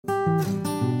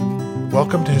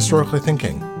Welcome to Historically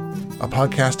Thinking, a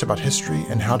podcast about history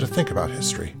and how to think about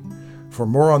history. For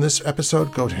more on this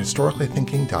episode, go to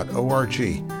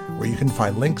historicallythinking.org, where you can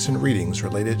find links and readings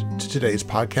related to today's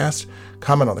podcast,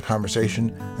 comment on the conversation,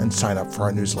 and sign up for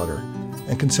our newsletter.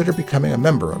 And consider becoming a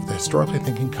member of the Historically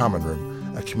Thinking Common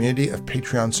Room, a community of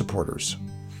Patreon supporters.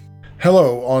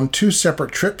 Hello. On two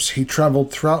separate trips, he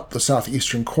traveled throughout the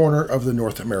southeastern corner of the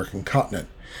North American continent.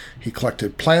 He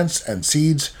collected plants and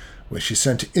seeds, which he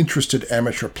sent to interested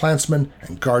amateur plantsmen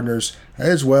and gardeners,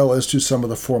 as well as to some of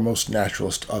the foremost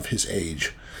naturalists of his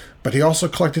age. But he also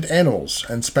collected animals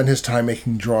and spent his time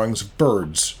making drawings of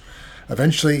birds.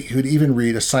 Eventually, he would even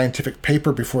read a scientific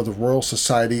paper before the Royal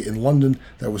Society in London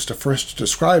that was to first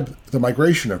describe the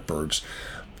migration of birds.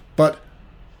 But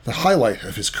the highlight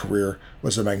of his career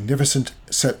was a magnificent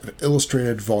set of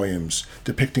illustrated volumes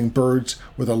depicting birds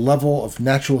with a level of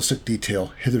naturalistic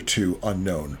detail hitherto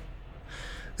unknown.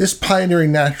 This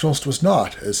pioneering naturalist was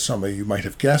not, as some of you might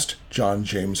have guessed, John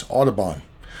James Audubon.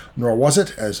 Nor was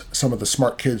it, as some of the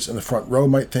smart kids in the front row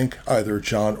might think, either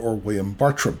John or William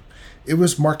Bartram. It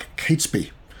was Mark Catesby,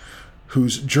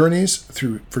 whose journeys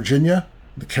through Virginia,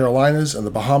 the Carolinas, and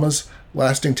the Bahamas,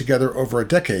 lasting together over a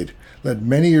decade, led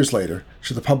many years later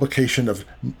to the publication of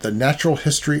The Natural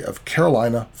History of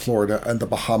Carolina, Florida, and the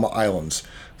Bahama Islands,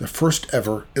 the first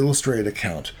ever illustrated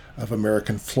account of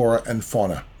American flora and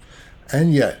fauna.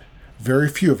 And yet, very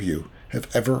few of you have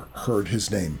ever heard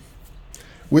his name.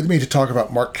 With me to talk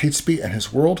about Mark Catesby and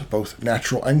his world, both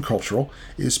natural and cultural,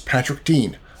 is Patrick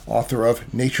Dean, author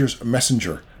of Nature's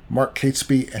Messenger, Mark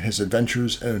Catesby and His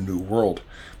Adventures in a New World.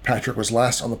 Patrick was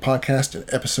last on the podcast in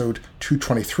episode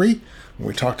 223, when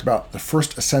we talked about the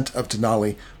first ascent of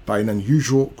Denali by an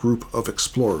unusual group of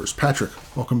explorers. Patrick,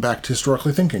 welcome back to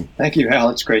Historically Thinking. Thank you, Hal.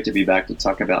 It's great to be back to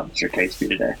talk about Mr. Catesby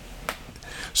today.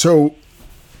 So,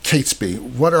 Catesby,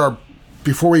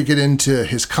 before we get into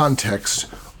his context,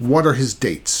 what are his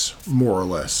dates, more or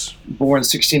less? Born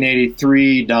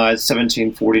 1683, died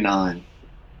 1749.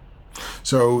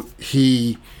 So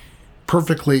he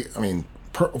perfectly,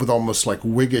 with almost like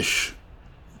Whiggish,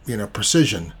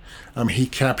 precision, he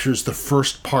captures the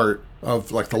first part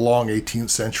of like the long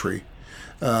 18th century,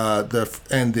 and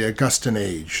the Augustan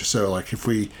age. So like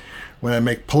when I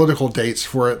make political dates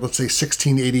for it, let's say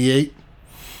 1688,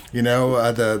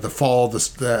 the fall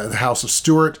of the House of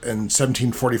Stuart, and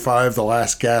 1745, the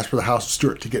last gasp for the House of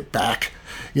Stuart to get back,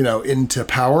 into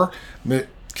power.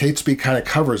 Catesby kind of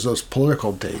covers those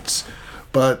political dates.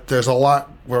 But there's a lot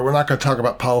where we're not going to talk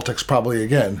about politics probably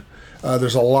again.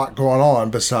 There's a lot going on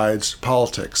besides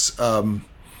politics.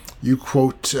 You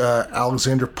quote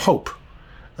Alexander Pope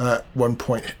at one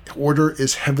point, "Order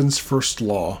is heaven's first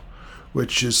law,"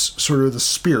 which is sort of the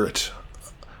spirit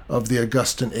of the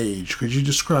Augustan age. Could you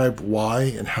describe why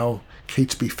and how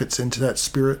Catesby fits into that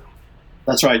spirit?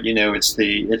 That's right. It's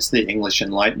the English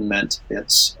Enlightenment.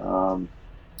 It's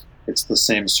the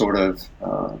same sort of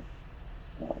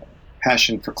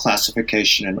passion for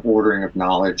classification and ordering of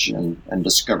knowledge and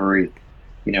discovery.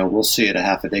 We'll see it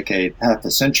half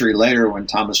a century later when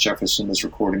Thomas Jefferson is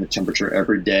recording the temperature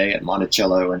every day at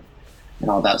Monticello and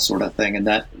all that sort of thing. And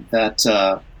that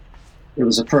it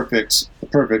was the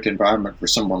perfect environment for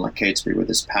someone like Catesby with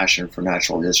his passion for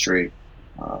natural history,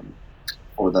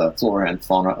 for the flora and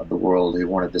fauna of the world. He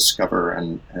wanted to discover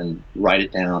and write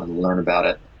it down and learn about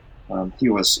it. He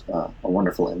was a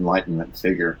wonderful Enlightenment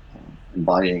figure,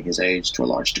 embodying his age to a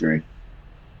large degree.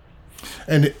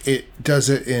 And it does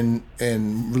it in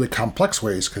really complex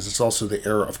ways, because it's also the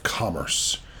era of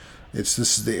commerce. This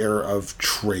is the era of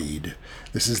trade.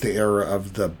 This is the era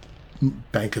of the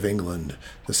Bank of England,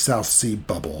 the South Sea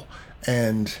bubble.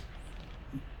 And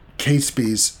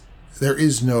Catesby's, there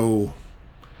is no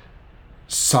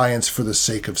science for the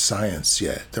sake of science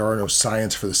yet. There are no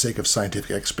science for the sake of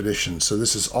scientific expeditions. So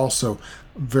this is also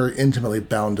very intimately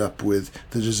bound up with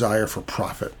the desire for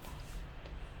profit.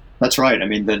 That's right.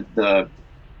 The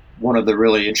one of the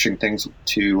really interesting things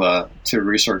to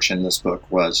research in this book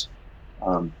was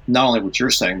not only what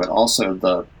you're saying, but also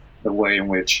the way in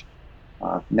which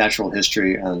natural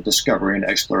history and discovery and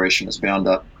exploration is bound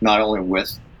up not only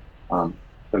with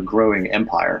the growing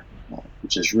empire,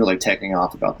 which is really taking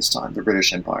off about this time, the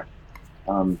British Empire,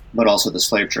 but also the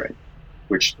slave trade,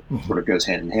 which sort of goes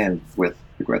hand in hand with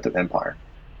the growth of empire.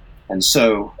 And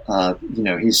so,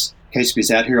 Catesby's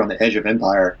out here on the edge of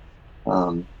empire,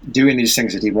 doing these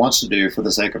things that he wants to do for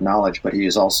the sake of knowledge, but he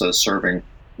is also serving,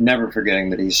 never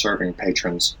forgetting that he's serving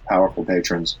patrons, powerful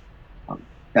patrons,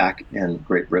 back in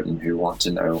Great Britain who want to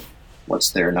know what's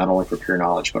there, not only for pure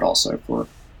knowledge, but also for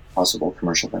possible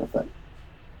commercial benefit.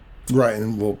 Right,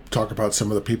 and we'll talk about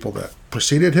some of the people that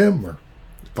preceded him or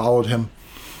followed him,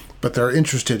 but they're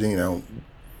interested in,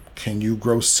 can you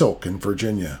grow silk in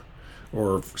Virginia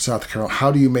or South Carolina?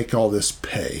 How do you make all this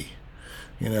pay?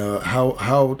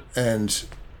 How and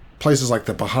places like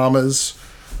the Bahamas,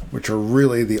 which are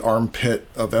really the armpit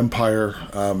of empire,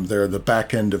 they're the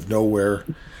back end of nowhere,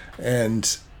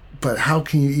 but how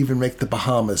can you even make the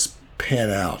Bahamas pan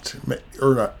out,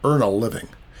 earn a living?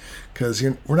 Because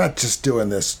we're not just doing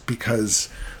this because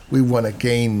we want to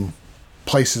gain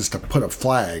places to put a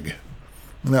flag.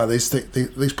 No, these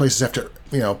places have to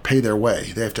pay their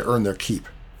way. They have to earn their keep.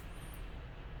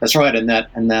 That's right, and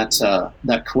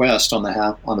that quest on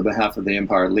the behalf of the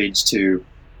empire leads to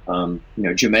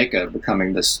Jamaica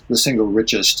becoming the single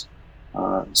richest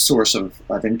source of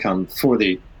income for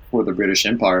the British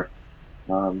Empire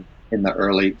in the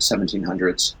early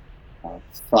 1700s,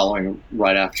 following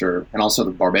right after, and also the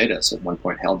Barbados at one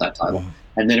point held that title,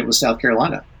 and then it was South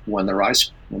Carolina when the rice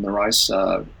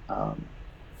the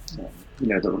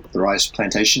rice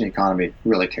plantation economy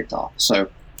really kicked off. So.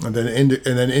 And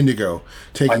then indigo,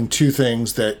 taking two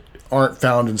things that aren't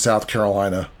found in South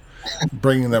Carolina,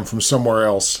 bringing them from somewhere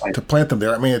else to plant them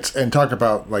there. I mean, and talk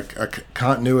about like a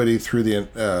continuity through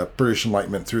the British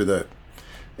Enlightenment through the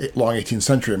long 18th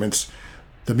century. I mean,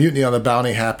 the mutiny on the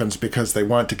Bounty happens because they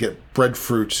wanted to get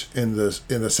breadfruit in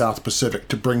the South Pacific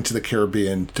to bring to the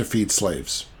Caribbean to feed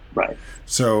slaves. Right.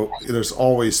 So there's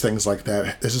always things like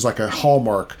that. This is like a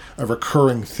hallmark, a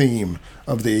recurring theme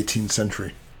of the 18th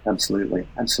century. Absolutely.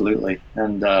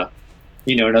 And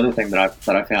another thing that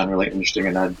I found really interesting,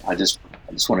 and I just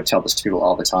want to tell this to people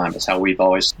all the time, is how we've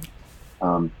always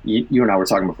you and I were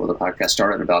talking before the podcast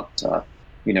started about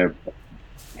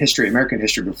American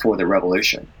history before the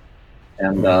Revolution,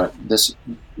 and this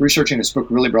researching this book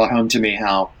really brought home to me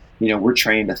how we're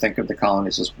trained to think of the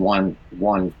colonies as one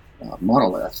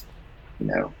monolith,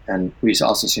 and we've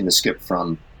also seen the skip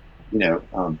from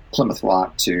Plymouth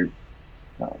Rock to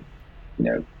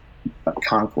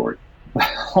Concord,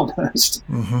 almost.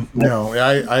 Mm-hmm. No,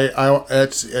 I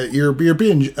that's you're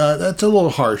being that's a little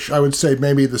harsh. I would say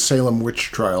maybe the Salem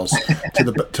witch trials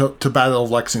to Battle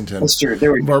of Lexington. That's true.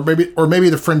 There we go. Or maybe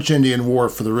the French Indian War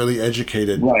for the really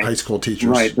educated high school teachers.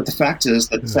 Right, but the fact is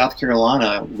that South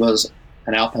Carolina was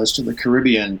an outpost of the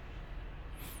Caribbean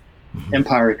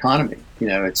empire economy.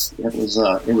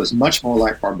 It was much more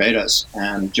like Barbados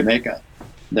and Jamaica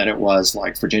than it was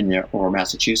like Virginia or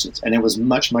Massachusetts. And it was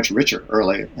much, much richer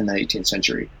early in the 18th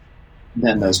century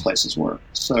than those places were.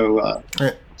 So,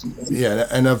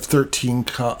 and of the 13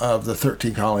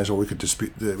 colonies, well, we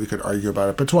could argue about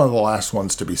it, but it's one of the last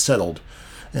ones to be settled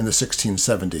in the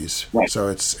 1670s. Right. So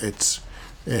it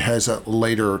has a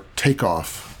later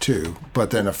takeoff too,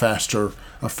 but then a faster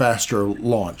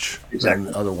launch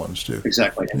than other ones do.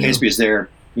 Exactly. And Catesby is there,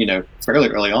 fairly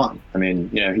early on. I mean,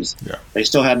 they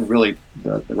still hadn't really,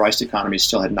 the rice economy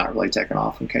still had not really taken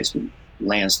off when Catesby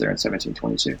lands there in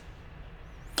 1722.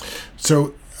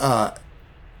 So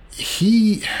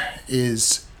he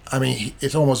is,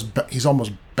 he's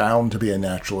almost bound to be a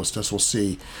naturalist, as we'll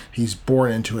see. He's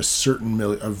born into a certain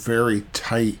a very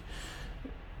tight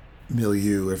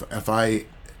milieu. If I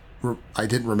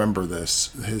didn't remember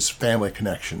his family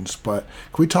connections, but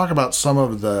can we talk about some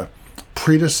of the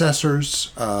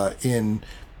predecessors as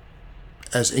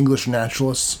English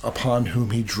naturalists upon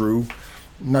whom he drew,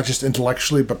 not just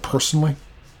intellectually but personally?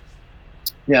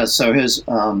 Yeah. So his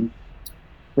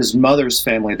mother's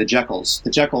family, the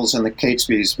Jekylls and the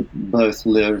Catesbys, both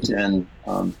lived in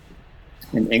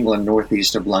England,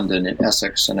 northeast of London, in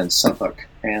Essex and in Suffolk.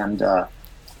 And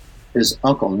his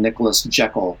uncle Nicholas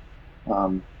Jekyll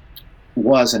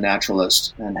was a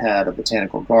naturalist and had a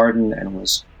botanical garden and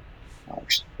was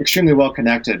extremely well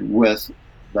connected with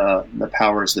the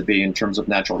powers that be in terms of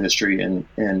natural history in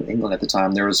England at the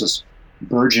time. There was this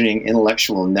burgeoning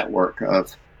intellectual network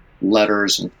of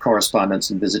letters and correspondence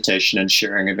and visitation and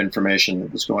sharing of information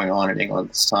that was going on in England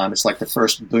at this time. It's like the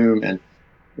first boom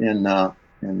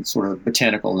in sort of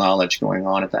botanical knowledge going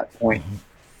on at that point.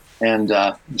 And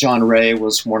John Ray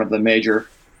was one of the major.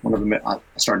 I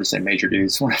started to say major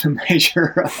dudes. One of the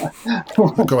major.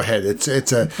 Go ahead.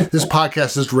 This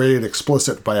podcast is rated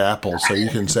explicit by Apple, so you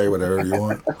can say whatever you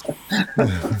want.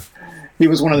 He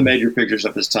was one of the major figures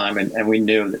of his time, and we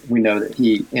know that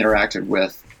he interacted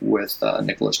with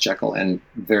Nicholas Jekyll and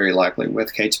very likely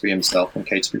with Catesby himself when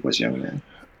Catesby was young man.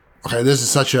 Okay,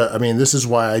 this is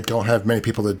why I don't have many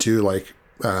people that do like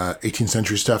 18th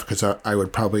century stuff, because I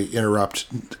would probably interrupt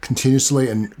continuously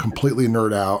and completely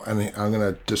nerd out, and I'm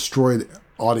going to destroy the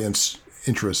audience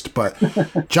interest. But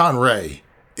John Ray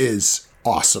is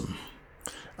awesome.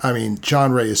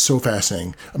 John Ray is so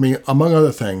fascinating. Among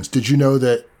other things, did you know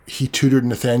that he tutored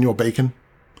Nathaniel Bacon?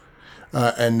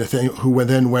 and who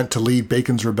then went to lead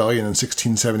Bacon's rebellion in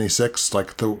 1676,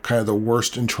 like the kind of the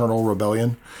worst internal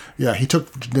rebellion. Yeah, he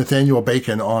took Nathaniel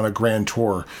Bacon on a grand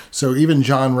tour. So even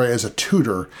John Ray as a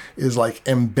tutor is like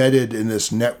embedded in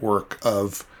this network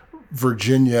of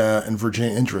Virginia and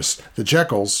Virginia interests. The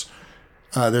Jekylls,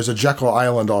 there's a Jekyll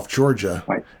Island off Georgia,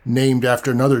 right, named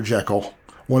after another Jekyll,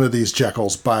 one of these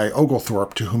Jekylls by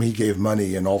Oglethorpe, to whom he gave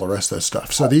money and all the rest of that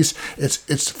stuff. So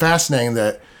it's fascinating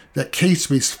that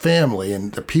Catesby's family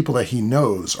and the people that he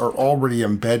knows are already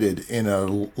embedded in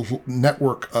a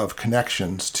network of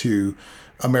connections to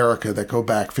America that go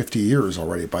back 50 years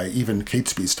already by even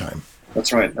Catesby's time.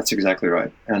 That's right. That's exactly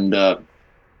right.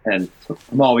 And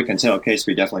from all we can tell,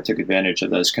 Catesby definitely took advantage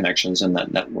of those connections in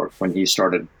that network when he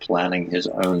started planning his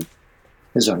own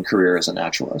career as a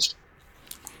naturalist.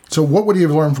 So what would he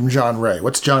have learned from John Ray?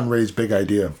 What's John Ray's big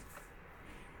idea?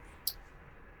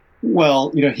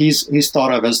 Well, he's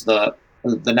thought of as the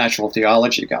natural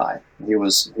theology guy. He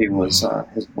was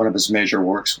one of his major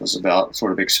works was about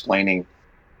sort of explaining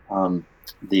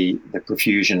the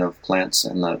profusion of plants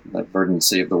and the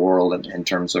verdancy of the world in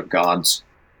terms of God's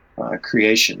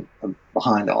creation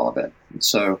behind all of it. And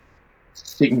so,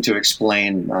 seeking to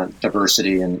explain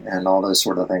diversity and all those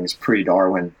sort of things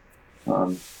pre-Darwin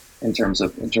in terms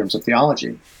of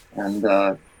theology,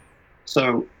 and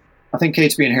so I think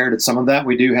Catesby inherited some of that.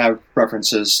 We do have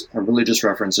references, religious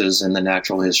references, in the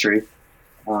natural history,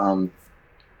 but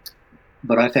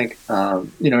I think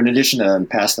in addition to and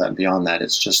past that and beyond that,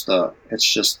 it's just the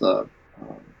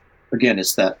again,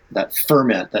 it's that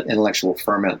ferment, that intellectual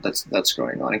ferment that's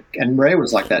going on. And Ray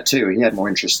was like that too. He had more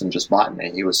interest in just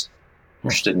botany. He was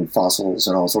interested in fossils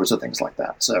and all sorts of things like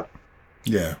that. So,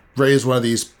 yeah, Ray is one of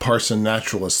these parson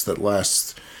naturalists that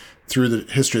lasts through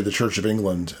the history of the Church of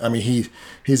England. I mean,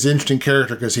 he's an interesting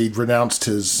character because he renounced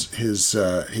he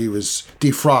was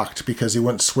defrocked because he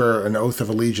wouldn't swear an oath of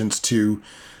allegiance to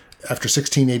after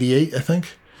 1688, I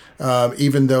think.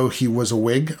 Even though he was a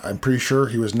Whig, I'm pretty sure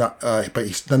he was not,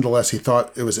 but nonetheless, he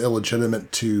thought it was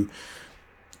illegitimate to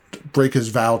break his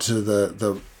vow to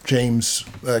the King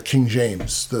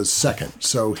James the Second.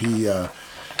 So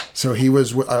he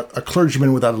was a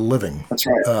clergyman without a living. That's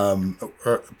right.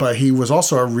 But he was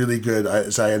also a really good,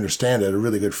 as I understand it, a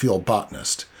really good field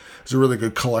botanist. He's a really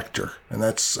good collector, and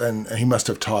he must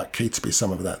have taught Catesby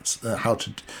some of that, how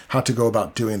to go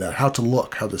about doing that, how to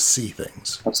look, how to see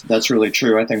things. That's really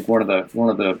true. I think one of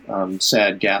the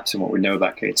sad gaps in what we know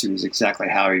about Catesby is exactly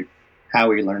how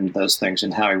he learned those things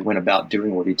and how he went about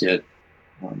doing what he did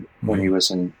when he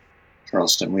was in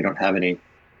Charleston. We don't have any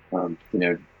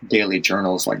daily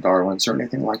journals like Darwin's or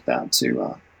anything like that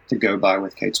to go by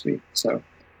with Catesby. So,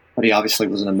 but he obviously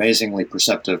was an amazingly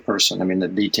perceptive person. I mean, the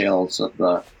details of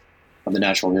the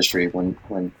natural history, when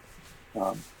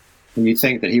you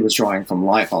think that he was drawing from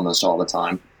life almost all the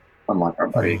time, unlike our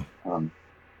buddy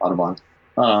Audubon.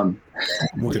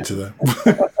 We'll get to that.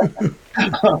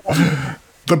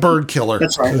 The bird killer.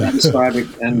 That's right.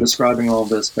 Describing all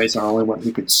this based on only what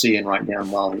he could see and write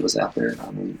down while he was out there.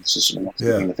 I mean, it's just an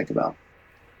amazing thing to think about.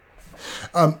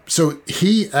 So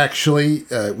he actually,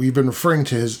 we've been referring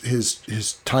to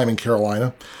his time in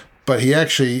Carolina, but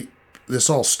this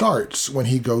all starts when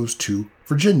he goes to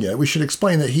Virginia. We should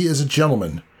explain that he is a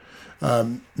gentleman,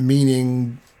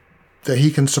 meaning that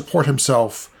he can support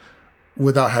himself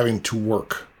without having to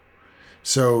work.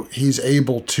 So he's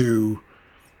able to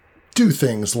do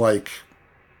things like,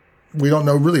 we don't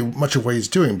know really much of what he's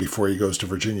doing before he goes to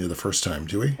Virginia the first time,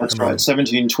 do we? That's right.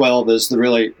 1712 is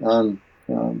the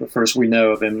first we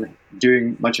know of him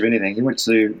doing much of anything. He went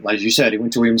to, as you said,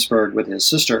 Williamsburg with his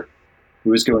sister,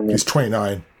 who was going. He's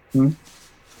 29.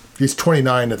 He's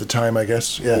 29 at the time, I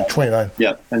guess. Yeah, 29.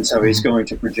 Yeah, and so he's going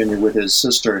to Virginia with his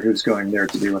sister, who's going there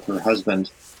to be with her husband,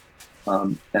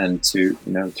 and to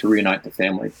reunite the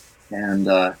family.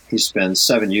 And he spends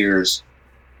 7 years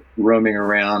roaming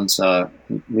around.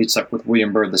 He meets up with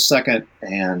William Byrd II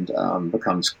and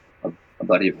becomes a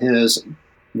buddy of his.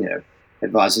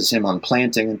 Advises him on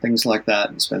planting and things like that,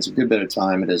 and spends a good bit of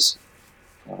time at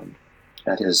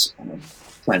his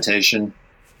plantation.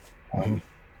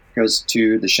 Goes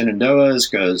to the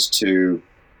Shenandoahs, goes to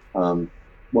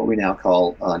what we now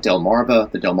call the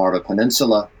Delmarva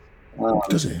Peninsula,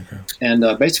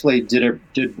 and basically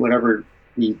did whatever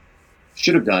he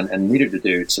should have done and needed to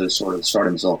do to sort of start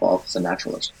himself off as a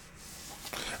naturalist.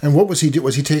 And what was he do?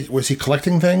 Was he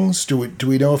collecting things? Do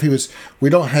we know if he was? We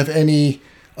don't have any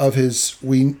of his.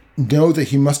 We know that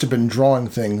he must have been drawing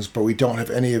things, but we don't have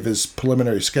any of his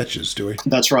preliminary sketches, do we?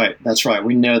 That's right.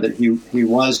 We know that he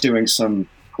was doing some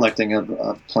collecting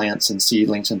of plants and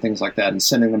seedlings and things like that, and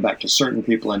sending them back to certain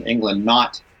people in England,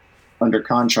 not under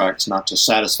contract not to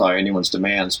satisfy anyone's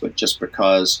demands, but just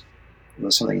because it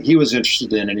was something he was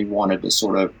interested in, and he wanted to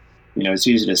sort of, it's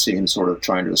easy to see him sort of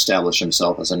trying to establish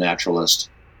himself as a naturalist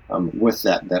with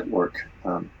that network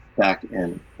back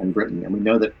in Britain. And we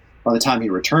know that by the time he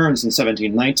returns in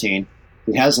 1719,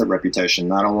 he has a reputation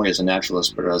not only as a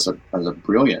naturalist but as a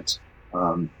brilliant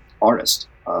artist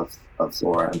of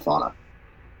flora and fauna.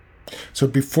 So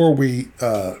before we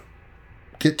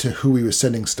get to who he was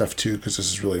sending stuff to, because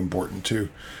this is really important too.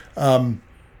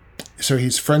 So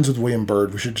he's friends with William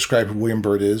Byrd. We should describe who William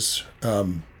Byrd is.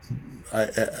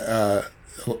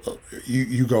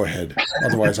 You go ahead.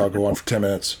 Otherwise, I'll go on for 10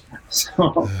 minutes.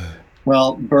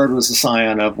 Well, Byrd was the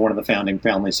scion of one of the founding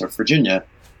families of Virginia.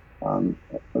 A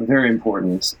very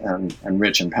important and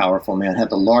rich and powerful man.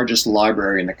 Had the largest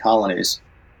library in the colonies,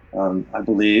 I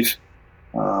believe.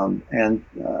 So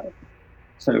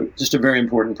just a very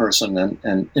important person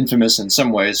and infamous in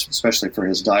some ways, especially for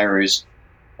his diaries.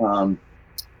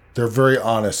 They're very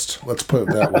honest. Let's put it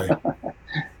that way.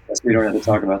 Yes, we don't have to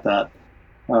talk about that.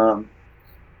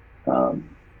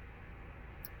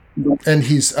 And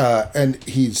he's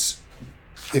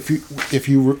if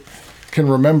you can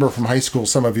remember from high school,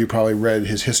 some of you probably read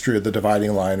his History of the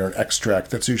Dividing Line, or an extract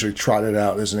that's usually trotted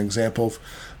out as an example of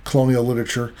colonial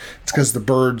literature. It's because the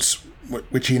Byrds,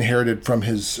 which he inherited from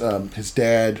his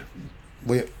dad,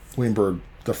 William Byrd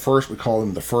the first. We call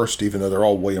him the first, even though they're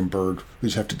all William Byrd. We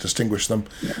just have to distinguish them.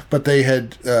 Yeah. But they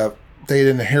had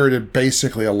inherited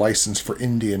basically a license for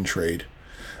Indian trade,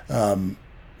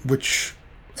 which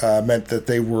meant that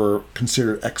they were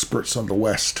considered experts on the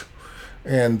West.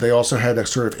 And they also had a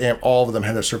sort of, all of them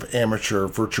had a sort of amateur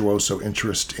virtuoso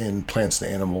interest in plants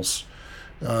and animals.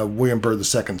 William Byrd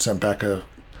II sent back a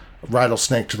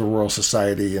rattlesnake to the Royal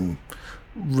Society and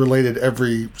related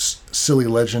every silly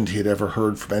legend he had ever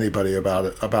heard from anybody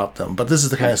about them. But this is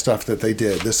the kind of stuff that they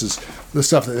did. This is the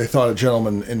stuff that they thought a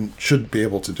gentleman should be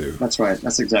able to do. That's right.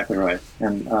 That's exactly right.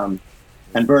 And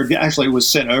Byrd actually was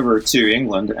sent over to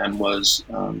England and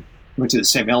went to the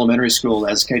same elementary school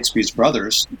as Catesby's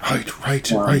brothers.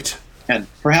 Right. And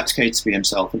perhaps Catesby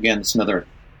himself. Again, it's another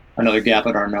gap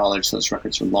in our knowledge. Those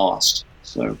records are lost.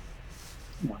 So,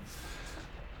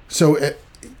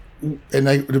 and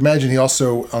I would imagine he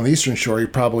also, on the Eastern Shore, he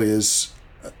probably is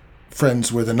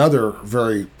friends with another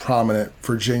very prominent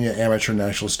Virginia amateur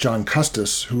naturalist, John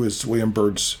Custis, who is William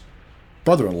Byrd's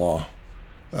brother-in-law,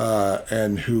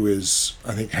 and who is,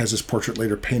 I think, has his portrait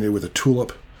later painted with a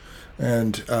tulip,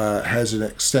 and has an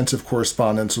extensive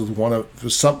correspondence with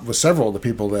several of the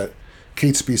people that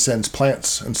Catesby sends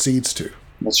plants and seeds to.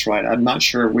 That's right. I'm not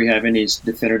sure we have any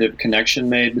definitive connection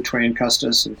made between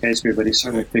Custis and Catesby, but he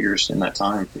certainly figures in that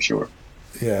time for sure.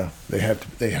 Yeah, they have to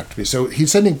be. So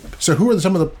he's sending. So who are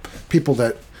some of the people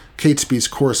that Catesby's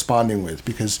corresponding with?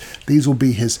 Because these will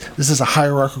be his. This is a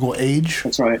hierarchical age.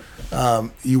 That's right.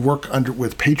 You work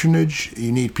with patronage.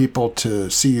 You need people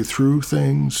to see you through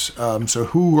things. So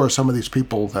who are some of these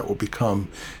people that will become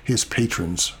his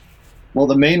patrons? Well,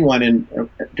 the main one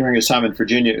during his time in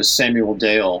Virginia is Samuel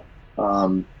Dale.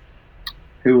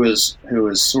 Who was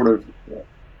sort of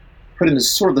put in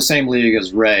sort of the same league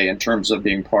as Ray in terms of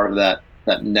being part of that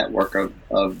network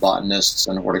of botanists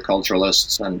and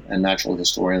horticulturalists and natural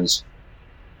historians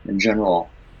in general.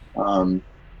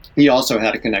 He also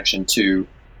had a connection to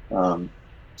the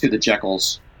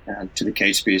Jekylls and to the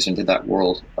Catesbys and to that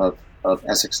world of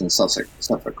Essex and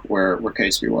Suffolk where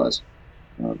Catesby was.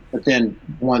 But then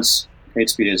once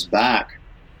Catesby is back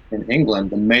in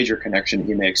England, the major connection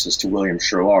he makes is to William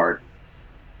Sherard,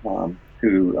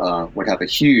 who would have a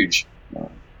huge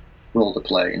role to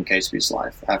play in Catesby's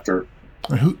life.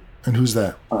 And who's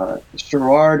that?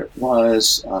 Sherard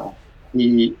was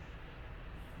he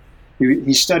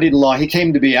studied law. He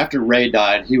came to be, after Ray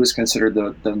died, he was considered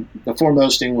the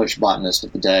foremost English botanist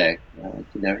of the day.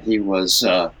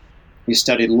 He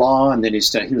studied law, and then he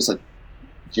was a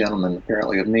gentleman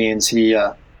apparently of means. He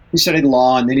studied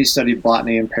law, and then he studied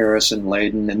botany in Paris and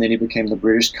Leyden, and then he became the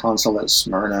British consul at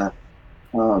Smyrna.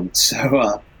 By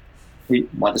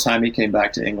the time he came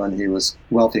back to England, he was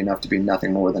wealthy enough to be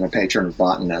nothing more than a patron of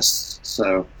botanists.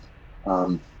 So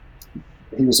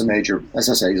he was a major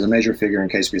figure in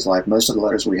Catesby's life. Most of the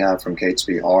letters we have from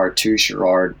Catesby are to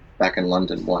Sherard back in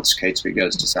London once Catesby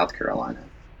goes to South Carolina.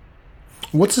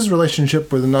 What's his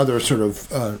relationship with another sort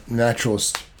of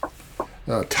naturalist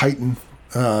titan,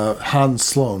 Hans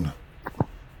Sloane?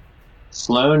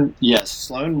 Sloane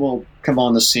will come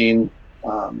on the scene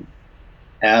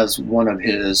as one of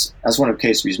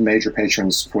Catesby's major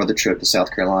patrons for the trip to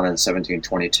South Carolina in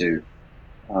 1722.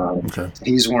 Okay.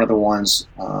 He's one of the ones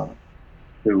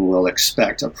who will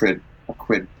expect a quid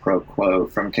pro quo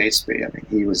from Catesby. I mean,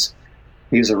 he was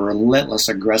he's a relentless,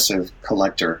 aggressive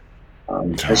collector,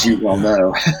 as you well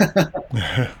know.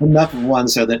 Enough of one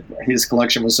so that his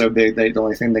collection was so big, the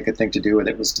only thing they could think to do with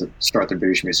it was to start the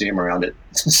British Museum around it.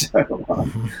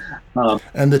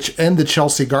 And the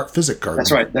Chelsea Physic Garden.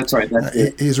 That's right.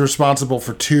 He's responsible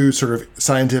for two sort of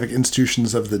scientific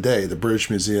institutions of the day, the British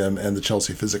Museum and the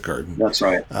Chelsea Physic Garden. That's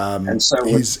right. And so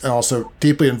he's also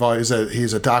deeply involved.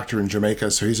 He's a doctor in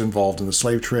Jamaica, so he's involved in the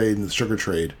slave trade and the sugar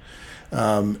trade.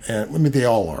 And I mean, they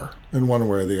all are in one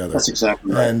way or the other. That's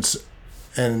exactly right.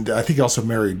 And I think he also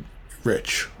married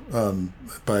rich,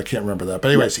 but I can't remember that.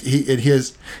 But anyways,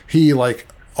 he like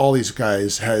all these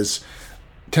guys has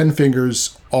 10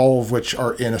 fingers, all of which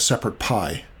are in a separate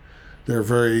pie. They're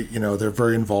very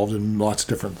involved in lots of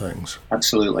different things.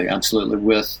 Absolutely.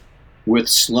 With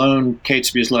Sloane,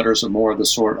 Catesby's letters are more of the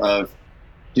sort of,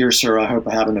 "Dear sir, I hope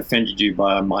I haven't offended you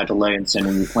by my delay in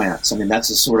sending you plants." I mean, that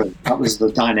was the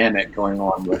dynamic going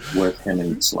on with him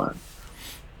and Sloane.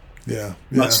 Yeah.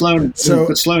 But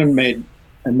Sloane made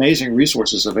amazing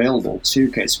resources available to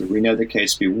Catesby. We know that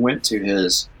Catesby went to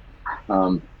his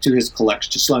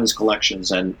collection, to Sloane's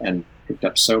collections, and picked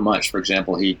up so much. For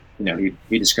example, he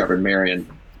discovered Maria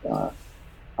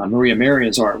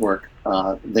Marion's artwork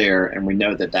there, and we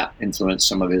know that influenced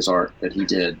some of his art that he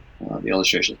did, the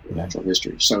illustrations of natural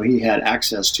history. So he had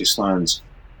access to Sloane's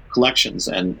collections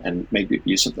and made good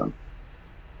use of them.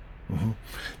 Mm-hmm.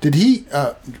 Did he?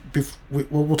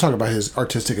 We'll talk about his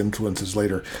artistic influences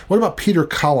later. What about Peter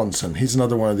Collinson? He's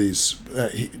another one of these.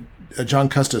 John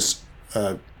Custis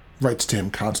writes to him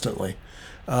constantly,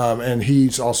 and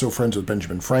he's also friends with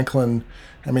Benjamin Franklin.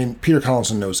 I mean, Peter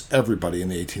Collinson knows everybody in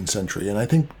the 18th century, and I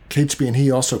think Catesby and he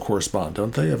also correspond,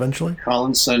 don't they? Eventually,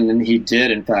 Collinson and he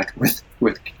did. In fact,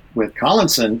 with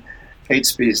Collinson,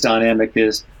 Catesby's dynamic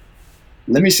is,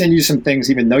 "Let me send you some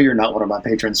things, even though you're not one of my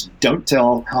patrons. Don't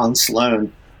tell Hans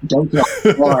Sloane. Don't tell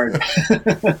Bard.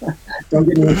 Don't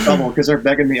get me in trouble, because they're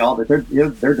begging me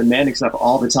they're demanding stuff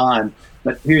all the time.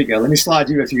 But here you go. Let me slide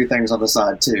you a few things on the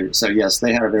side too." So yes,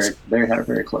 they had a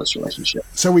very close relationship.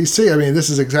 So we see. I mean,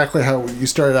 this is exactly how you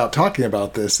started out talking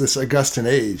about this Augustan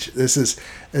age. It's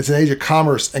an age of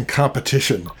commerce and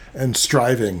competition and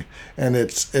striving, and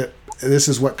this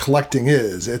is what collecting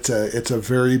is. It's a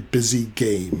very busy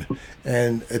game,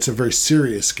 and it's a very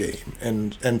serious game.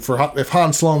 And if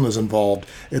Hans Sloane is involved,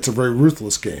 it's a very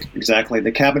ruthless game. Exactly.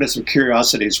 The cabinets of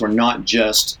curiosities were not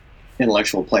just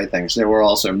intellectual playthings. There were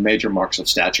also major marks of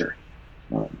stature.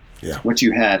 What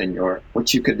you had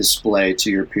what you could display to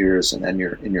your peers and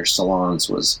in your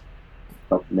salons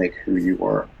helped make who you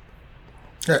were.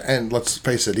 And let's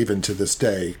face it, even to this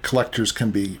day, collectors can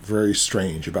be very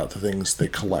strange about the things they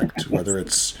collect, whether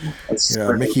it's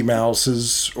Mickey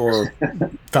Mouse's or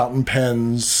fountain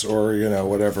pens or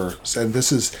whatever. And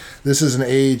this is an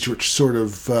age which sort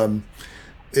of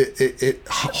it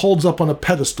holds up on a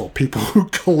pedestal people who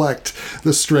collect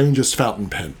the strangest fountain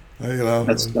pen.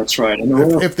 That's right.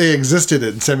 And if they existed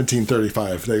in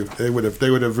 1735, they would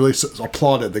have really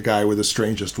applauded the guy with the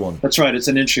strangest one. That's right. It's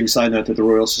an interesting side note that the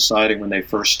Royal Society, when they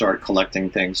first start collecting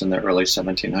things in the early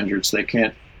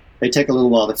 1700s, they take a little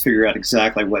while to figure out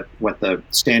exactly what the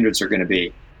standards are going to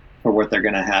be for what they're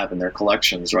going to have in their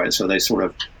collections, right? So they sort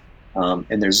of,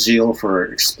 in their zeal for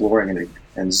exploring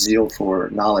and zeal for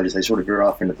knowledge, they sort of veer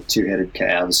off into the two-headed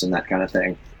calves and that kind of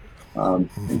thing.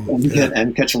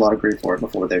 And catch a lot of grief for it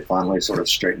before they finally sort of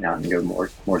straighten out and go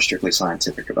more strictly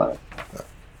scientific about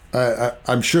it.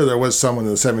 I'm sure there was someone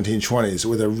in the 1720s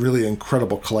with a really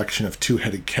incredible collection of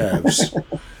two-headed calves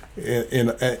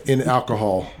in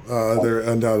alcohol. There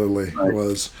undoubtedly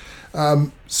was.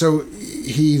 So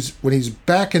when he's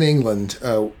back in England,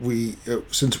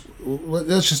 let's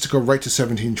just go right to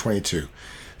 1722.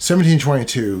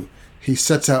 1722, he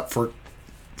sets out for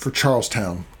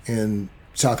Charlestown in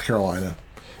South Carolina,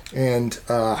 and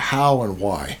how and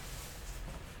why?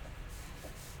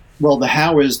 Well, the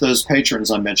how is those patrons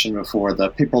I mentioned before. The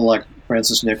people like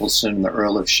Francis Nicholson and the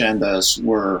Earl of Chandos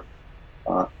were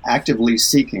actively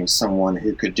seeking someone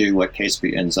who could do what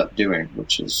Catesby ends up doing,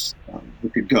 which is who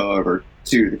could go over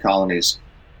to the colonies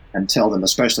and tell them,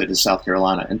 especially to South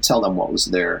Carolina, and tell them what was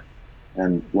there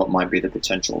and what might be the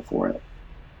potential for it.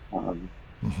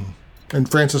 And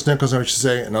Francis Nicholson, I should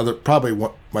say, probably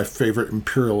my favorite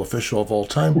imperial official of all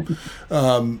time.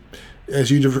 As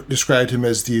you described him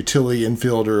as the utility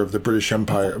infielder of the British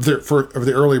Empire, of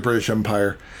the early British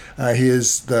Empire. He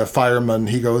is the fireman.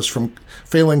 He goes from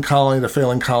failing colony to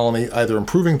failing colony, either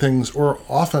improving things or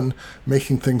often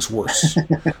making things worse.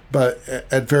 But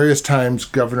at various times,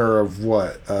 governor of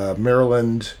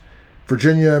Maryland,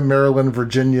 Virginia, Maryland,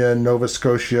 Virginia, Nova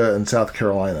Scotia, and South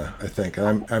Carolina, I think.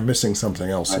 And I'm missing something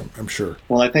else, right. I'm sure.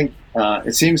 Well, I think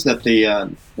it seems that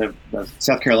the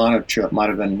South Carolina trip might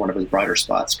have been one of his brighter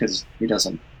spots, because he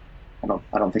doesn't. I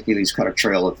don't think he leaves cut a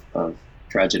trail of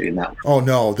tragedy in that one. Oh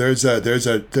no, there's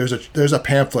a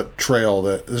pamphlet trail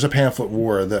there's a pamphlet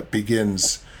war that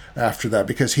begins after that,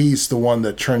 because he's the one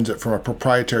that turns it from a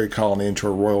proprietary colony into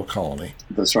a royal colony.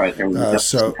 That's right. There was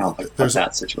some conflict with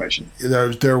that situation.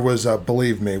 There was,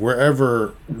 believe me,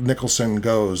 wherever Nicholson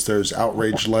goes, there's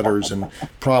outraged letters and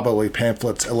probably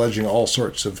pamphlets alleging all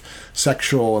sorts of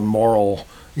sexual and moral,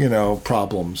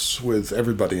 problems with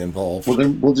everybody involved. Well,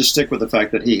 then we'll just stick with the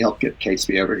fact that he helped get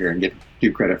Catesby over here and give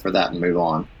due credit for that and move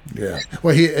on. Yeah.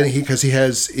 Well, because he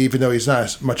has, even though he's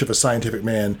not much of a scientific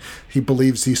man, he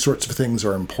believes these sorts of things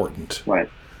are important. Right.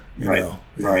 Right.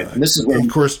 And this is where, of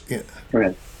course. Yeah. Go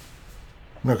ahead.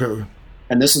 No, go.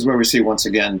 And this is where we see once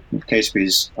again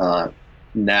Catesby's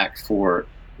knack for,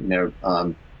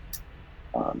 being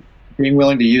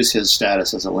willing to use his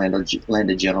status as a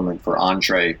landed gentleman for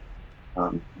entree.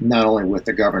 Not only with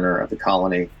the governor of the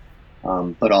colony,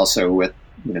 but also with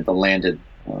the landed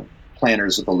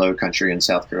planters of the Low Country in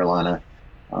South Carolina,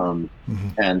 and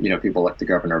people like the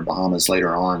governor of Bahamas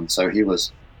later on. So he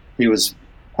was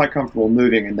quite comfortable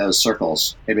moving in those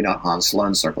circles. Maybe not Hans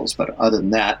Sloane circles, but other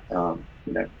than that,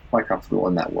 quite comfortable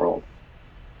in that world.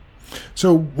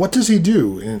 So what does he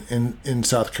do in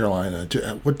South Carolina?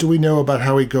 What do we know about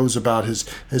how he goes about his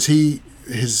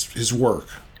work?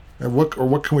 And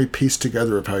what can we piece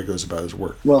together of how he goes about his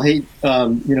work? Well, he,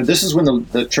 this is when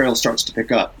the trail starts to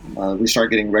pick up. We start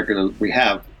getting regular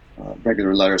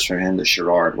letters from him to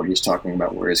Sherrard, where he's talking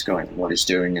about where he's going and what he's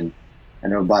doing. And I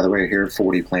know, by the way, here are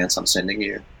 40 plants I'm sending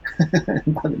you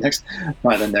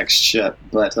by the next ship.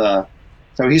 But so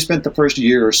he spent the first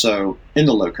year or so in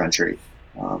the Low Country,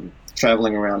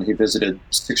 traveling around. He visited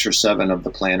 6 or 7 of the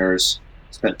planters,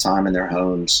 spent time in their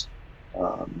homes.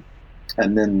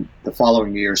 And then the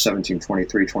following year,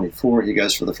 1723-24, he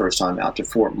goes for the first time out to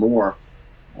Fort Moore,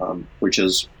 which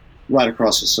is right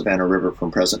across the Savannah River from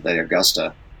present-day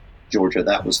Augusta, Georgia.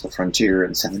 That was the frontier in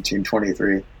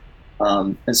 1723.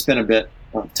 And spent a bit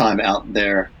of time out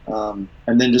there, and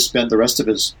then just spent the rest of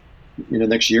his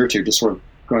next year or two just sort of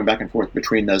going back and forth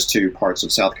between those two parts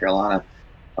of South Carolina,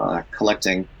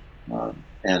 collecting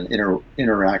and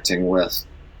interacting with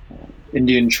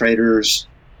Indian traders,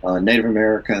 Native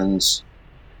Americans,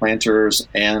 planters,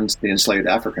 and the enslaved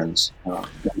Africans.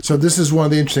 So this is one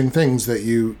of the interesting things that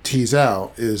you tease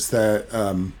out, is that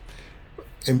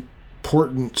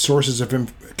important sources of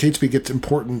Catesby gets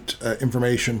important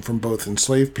information from both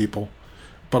enslaved people,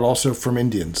 but also from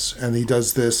Indians, and he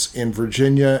does this in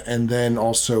Virginia and then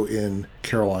also in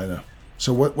Carolina.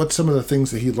 So what's some of the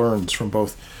things that he learns from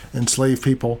both enslaved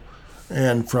people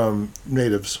and from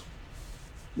natives?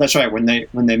 That's right. When they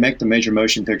make the major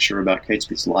motion picture about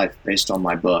Catesby's life based on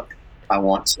my book, I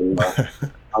want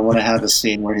to have a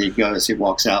scene where he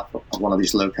walks out of one of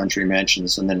these Low Country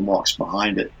mansions and then walks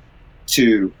behind it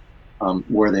to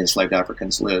where the enslaved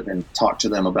Africans live and talk to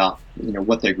them about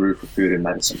what they grew for food and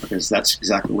medicine, because that's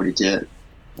exactly what he did.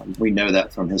 We know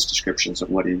that from his descriptions of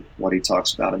what he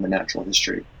talks about in the natural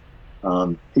history.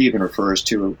 He even refers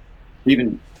to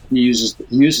he uses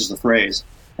the phrase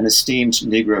an esteemed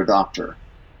Negro doctor.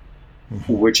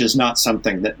 Mm-hmm. Which is not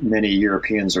something that many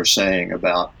Europeans are saying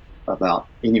about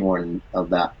anyone of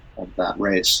that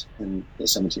race in the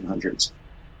 1700s.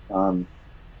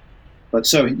 But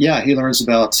so he learns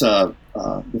about the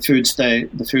foods they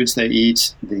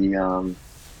eat, the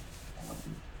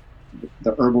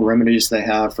herbal remedies they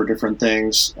have for different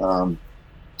things,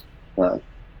 the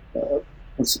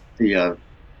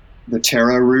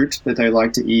taro root that they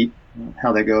like to eat,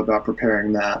 how they go about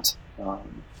preparing that.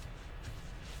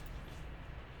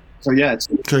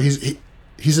 So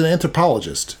he's an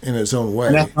anthropologist in his own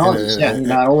way. Not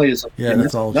only is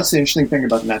that's the interesting thing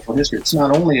about natural history. It's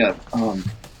not only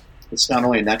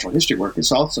a natural history work.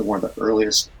 It's also one of the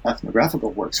earliest ethnographical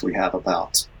works we have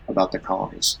about the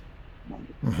colonies,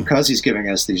 because he's giving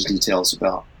us these details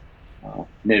about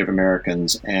Native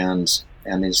Americans and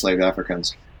the enslaved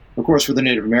Africans. Of course, for the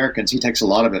Native Americans, he takes a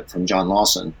lot of it from John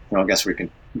Lawson. I guess we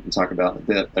can talk about it in a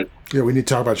bit. But yeah, we need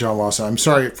to talk about John Lawson. I'm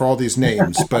sorry for all these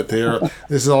names, but this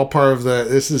is all part of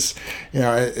this is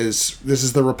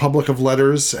the Republic of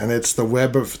Letters, and it's the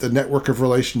web of the network of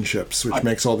relationships, which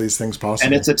makes all these things possible.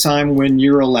 And it's a time when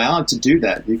you're allowed to do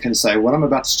that. You can say, what I'm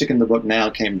about to stick in the book now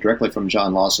came directly from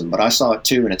John Lawson, but I saw it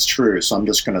too, and it's true. So I'm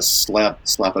just going to slap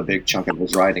a big chunk of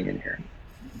his writing in here,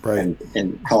 right,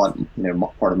 and call it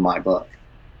part of my book.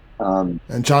 And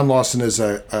John Lawson is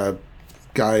a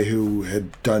guy who had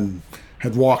done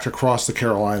had walked across the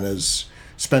Carolinas,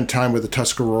 spent time with the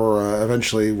Tuscarora,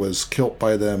 eventually was killed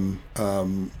by them.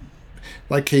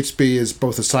 Like Catesby is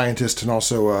both a scientist and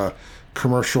also a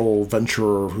commercial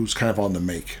venturer who's kind of on the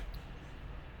make.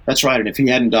 That's right. And if he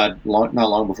hadn't died not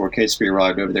long before Catesby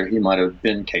arrived over there, he might have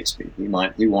been Catesby.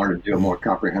 He wanted to do a more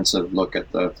comprehensive look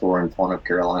at the flora and fauna of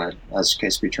Carolina, as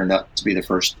Catesby turned out to be the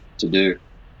first to do.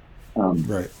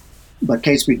 Right. But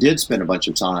Catesby did spend a bunch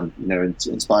of time,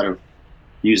 in spite of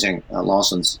using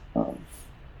Lawson's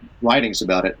writings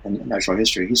about it in natural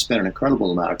history. He spent an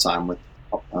incredible amount of time with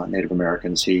Native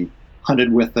Americans. He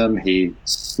hunted with them. He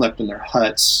slept in their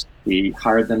huts. He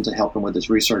hired them to help him with his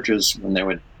researches when they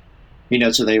would.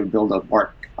 So they would build a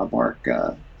bark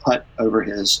hut over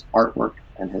his artwork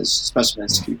and his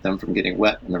specimens to keep them from getting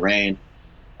wet in the rain.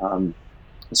 And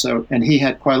he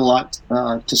had quite a lot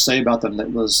to say about them that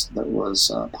was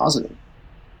positive.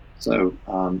 So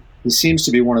he seems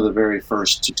to be one of the very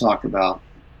first to talk about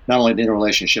not only the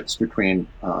interrelationships between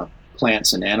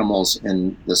plants and animals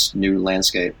in this new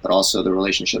landscape, but also the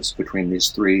relationships between these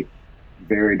three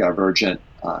very divergent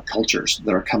cultures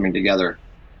that are coming together,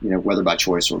 whether by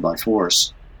choice or by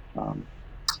force,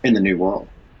 in the New World.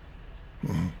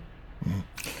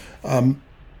 Mm-hmm.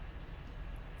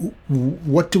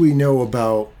 What do we know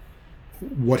about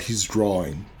what he's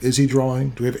drawing? Is he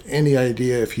drawing? Do we have any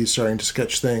idea if he's starting to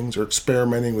sketch things or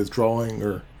experimenting with drawing?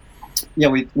 Or yeah,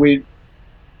 we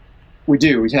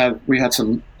do. We have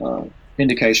some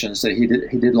indications that he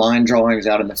did line drawings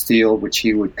out in the field, which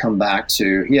he would come back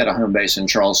to. He had a home base in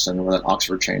Charleston with an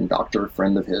Oxford trained doctor, a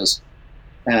friend of his.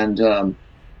 And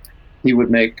he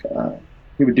would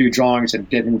do drawings and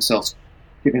give himself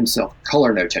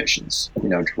color notations,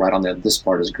 to write on this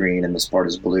part is green and this part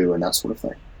is blue and that sort of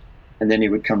thing. And then he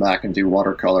would come back and do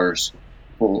watercolors,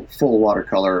 full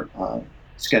watercolor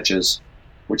sketches,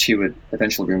 which he would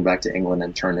eventually bring back to England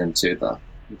and turn into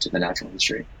the natural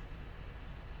history.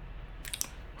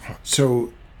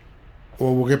 So,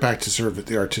 well, we'll get back to sort of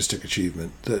the artistic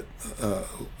achievement that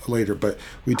later, but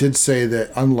we did say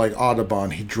that unlike Audubon,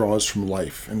 he draws from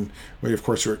life. And of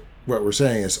course, what we're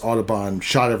saying is Audubon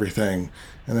shot everything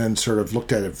and then sort of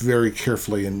looked at it very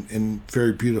carefully and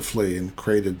very beautifully and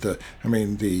created the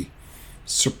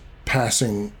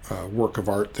surpassing work of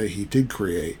art that he did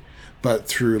create, but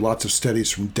through lots of studies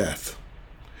from death.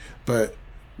 But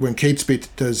when Catesby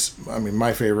does,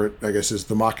 my favorite, I guess, is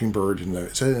the mockingbird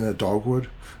is that in a dogwood,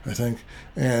 I think,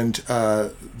 and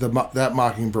that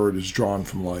mockingbird is drawn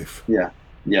from life. Yeah.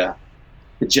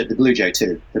 The blue jay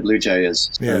too. The blue jay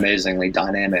is an amazingly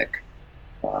dynamic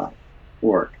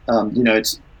work.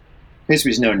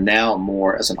 Catesby's known now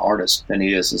more as an artist than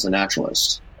he is as a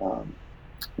naturalist.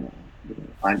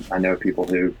 I know people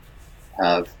who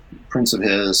have prints of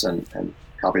his and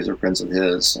copies of prints of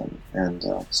his,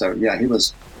 so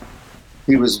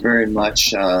he was very much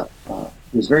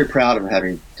he was very proud of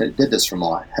having done this from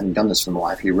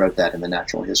life. He wrote that in the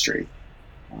Natural History,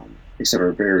 except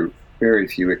for very, very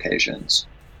few occasions.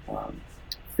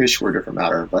 Fish were a different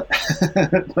matter, but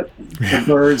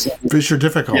birds. Fish are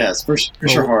difficult. Yes, fish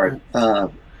are hard.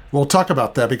 We'll talk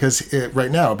about that because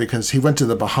he went to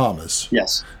the Bahamas.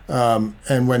 Yes.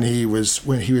 And when he would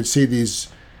see these,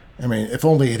 if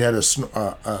only he'd had a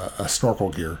snorkel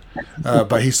gear,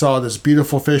 but he saw this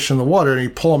beautiful fish in the water and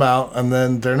he'd pull them out and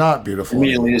then they're not beautiful.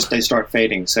 Immediately they start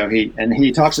fading. So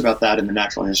he talks about that in the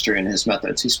Natural History and his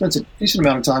methods. He spends a decent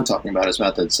amount of time talking about his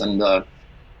methods and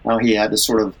how he had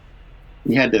to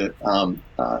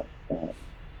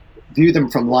view them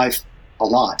from life a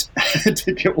lot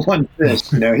to get one fish.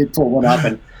 He'd pull one up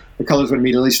and the colors would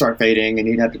immediately start fading and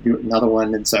he'd have to do another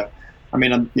one. And so,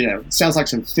 it sounds like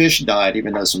some fish died,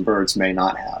 even though some birds may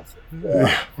not have.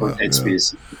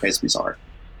 Catesby's art.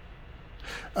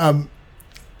 The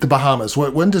Bahamas.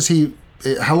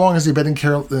 How long has he been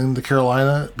in the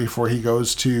Carolina before he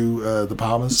goes to the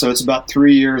Bahamas? So it's about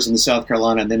 3 years in South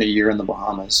Carolina and then a year in the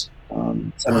Bahamas.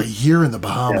 A year in the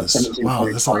Bahamas. Yeah, wow,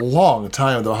 that's a long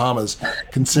time in the Bahamas,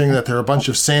 considering that there are a bunch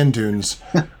of sand dunes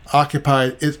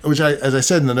occupied. As I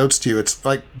said in the notes to you, it's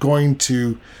like going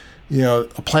to, a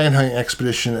plant hunting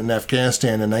expedition in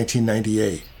Afghanistan in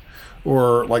 1998,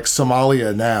 or like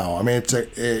Somalia now.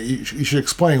 You should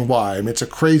explain why. It's a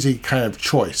crazy kind of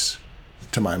choice,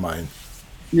 to my mind.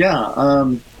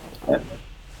 Yeah.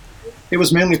 It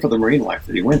was mainly for the marine life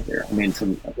that he went there.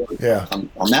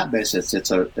 On that basis, it's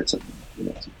a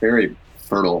very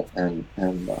fertile and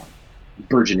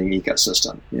burgeoning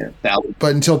ecosystem.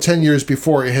 But until 10 years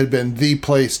before, it had been the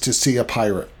place to see a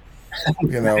pirate,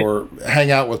 or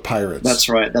hang out with pirates. That's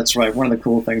right. One of the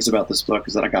cool things about this book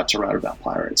is that I got to write about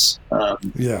pirates. For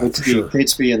sure.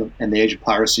 Catesby and the Age of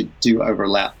Piracy do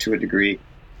overlap to a degree.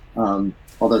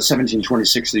 Although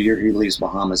 1726, the year he leaves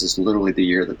Bahamas, is literally the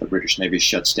year that the British Navy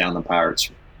shuts down the pirates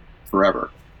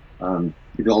forever.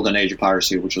 The golden age of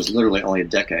piracy, which was literally only a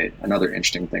decade. Another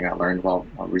interesting thing I learned while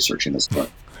researching this book,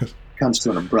 comes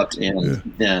to an abrupt end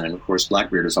then. And of course,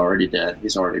 Blackbeard is already dead.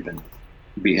 He's already been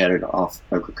beheaded off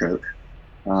Ocracoke.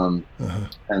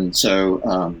 And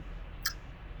so,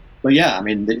 but yeah, I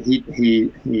mean,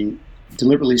 he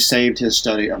deliberately saved his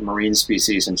study of marine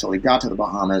species until he got to the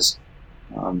Bahamas.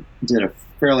 Did a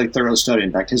fairly thorough study.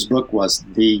 In fact, his book was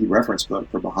the reference book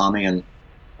for Bahamian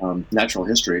natural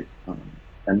history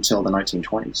until the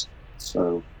 1920s.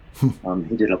 So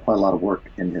he did quite a lot of work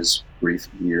in his brief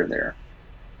year there,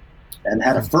 and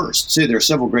had a first. See, there are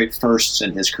several great firsts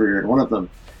in his career, and one of them,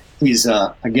 he's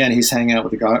hanging out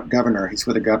with the governor. He's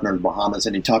with the governor of the Bahamas,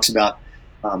 and he talks about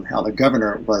how the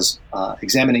governor was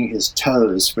examining his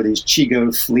toes for these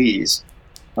chigo fleas,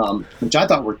 which I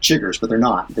thought were chiggers, but they're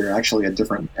not. They're actually a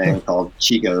different thing called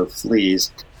chigo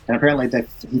fleas. And apparently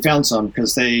he found some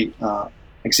because they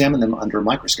examined them under a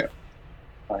microscope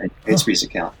in Catesby's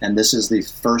account. And this is the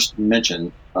first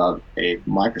mention of a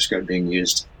microscope being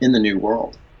used in the New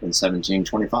World in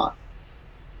 1725.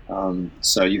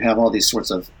 So you have all these sorts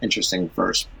of interesting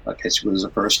firsts. Catesby was the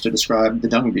first to describe the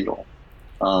dung beetle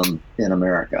in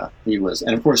America.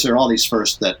 And of course there are all these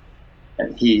firsts that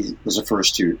he was the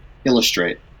first to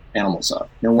illustrate animals of.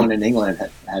 No one in England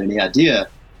had any idea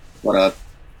what a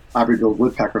ivory-billed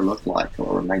woodpecker looked like,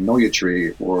 or a magnolia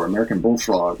tree, or American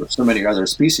bullfrog, or so many other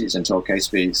species until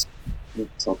Catesby's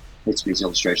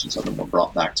illustrations of them were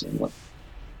brought back to England.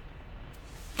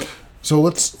 So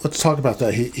let's talk about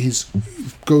that. He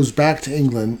goes back to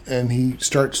England and he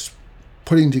starts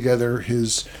putting together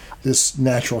this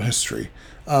natural history.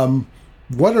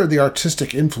 What are the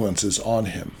artistic influences on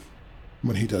him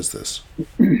when he does this?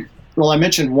 Well, I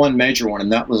mentioned one major one, and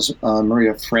that was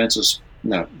Maria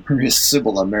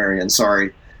Sibylla Marion.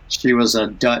 Sorry, she was a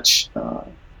Dutch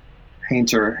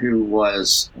painter who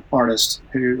was an artist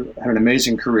who had an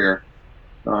amazing career.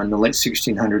 In the late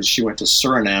 1600s, she went to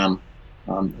Suriname,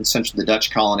 essentially the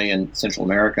Dutch colony in Central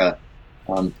America,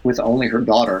 with only her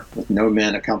daughter, with no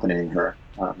men accompanying her,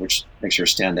 which makes her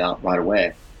stand out right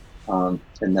away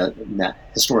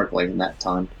historically in that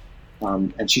time.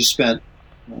 And she spent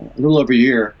a little over a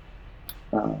year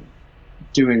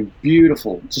doing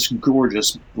beautiful, just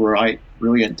gorgeous, bright,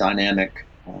 brilliant, dynamic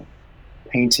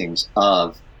paintings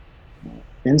of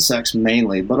insects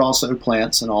mainly, but also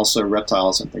plants and also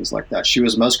reptiles and things like that. She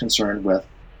was most concerned with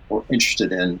or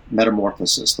interested in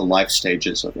metamorphosis, the life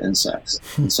stages of insects.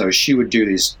 And so she would do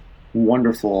these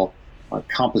wonderful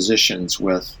compositions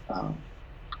with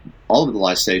all of the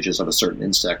life stages of a certain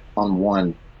insect on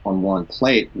one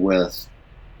plate with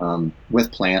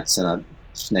plants and a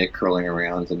snake curling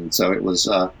around. And so it was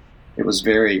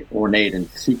very ornate and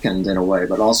fecund in a way,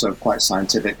 but also quite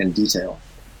scientific in detail.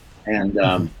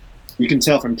 And you can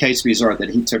tell from Catesby's art that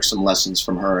he took some lessons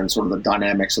from her and sort of the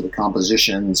dynamics of the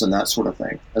compositions and that sort of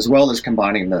thing, as well as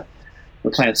combining the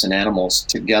plants and animals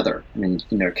together. I mean,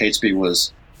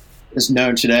 Catesby is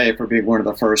known today for being one of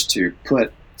the first to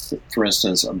put, for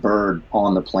instance, a bird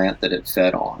on the plant that it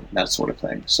fed on, that sort of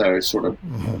thing. So sort of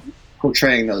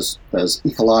portraying those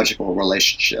ecological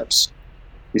relationships.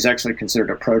 He's actually considered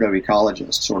a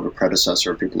proto-ecologist, sort of a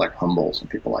predecessor of people like Humboldt and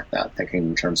people like that, thinking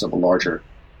in terms of a larger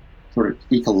sort of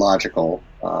ecological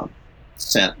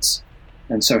sense.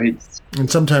 And so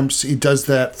and sometimes he does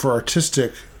that for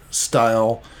artistic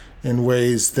style in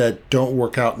ways that don't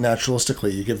work out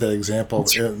naturalistically. You give that example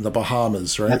in the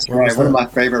Bahamas, right? That's right. One of my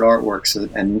favorite artworks,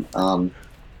 and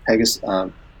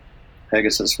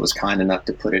Pegasus was kind enough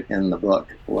to put it in the book,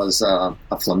 was a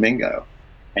flamingo.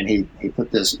 And he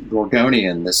put this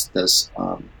gorgonian, this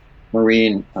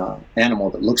marine animal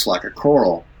that looks like a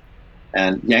coral,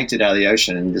 and yanked it out of the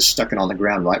ocean and just stuck it on the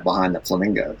ground right behind the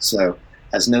flamingo. So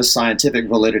has no scientific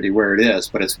validity where it is,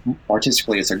 but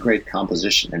artistically it's a great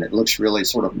composition, and it looks really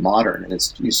sort of modern in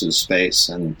its use of space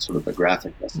and sort of the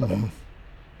graphicness of it.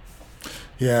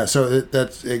 Yeah, so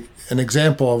that's an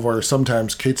example of where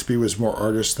sometimes Catesby was more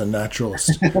artist than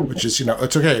naturalist, which is,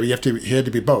 it's okay. He had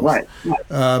to be both. Right.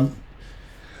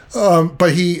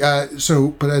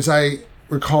 But as I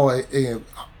recall,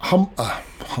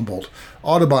 Humboldt,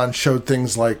 Audubon showed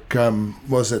things like,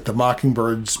 was it the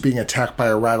mockingbirds being attacked by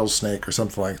a rattlesnake or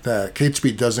something like that.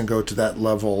 Catesby doesn't go to that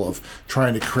level of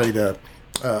trying to create a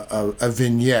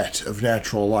vignette of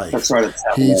natural life. That's right.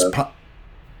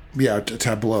 A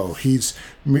tableau. He's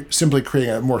simply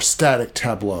creating a more static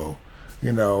tableau,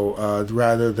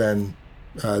 rather than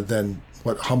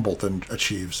what Humboldt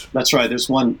achieves. That's right. There's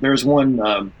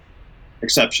one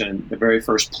exception. The very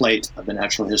first plate of the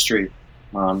natural history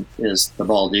is the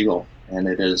bald eagle, and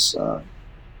it is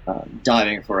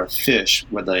diving for a fish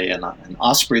with an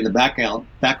osprey in the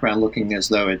background looking as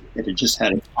though it had just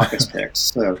had its pockets picked.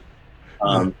 So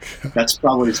that's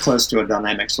probably as close to a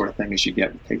dynamic sort of thing as you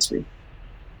get with Catesby.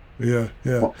 Yeah.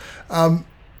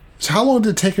 So how long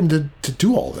did it take him to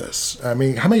do all this? I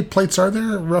mean, how many plates are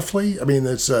there roughly? I mean,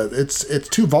 it's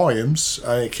 2 volumes.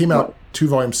 It came out 2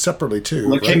 volumes separately too.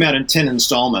 Well, it came out in 10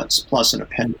 installments plus an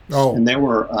appendix. Oh, and there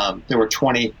were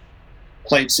 20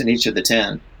 plates in each of the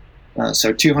 10.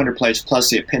 So 200 plates plus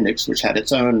the appendix, which had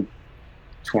its own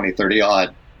 20, 30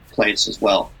 odd plates as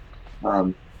well.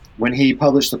 When he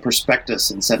published the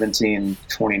prospectus in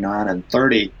 1729 and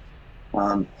 30,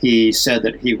 he said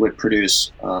that he would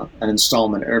produce an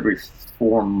installment every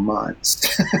 4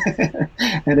 months.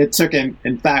 And it took him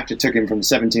from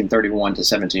 1731 to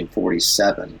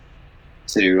 1747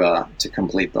 to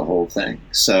complete the whole thing.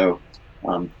 So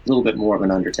a little bit more of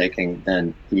an undertaking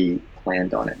than he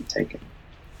planned on it taking.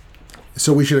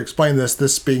 So we should explain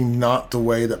this being not the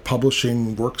way that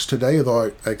publishing works today,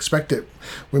 although I expect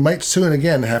we might soon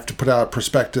again have to put out a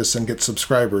prospectus and get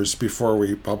subscribers before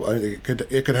we publish.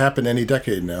 It could happen any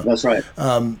decade now. That's right.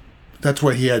 That's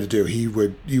what he had to do.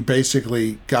 You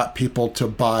basically got people to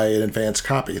buy an advance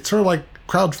copy. It's sort of like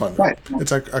crowdfunding. Right.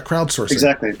 It's like a crowdsourcing.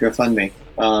 Exactly. GoFundMe.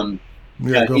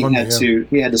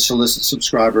 He had to solicit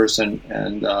subscribers and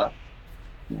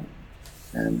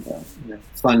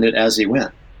fund it as he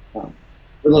went.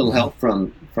 A little help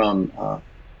from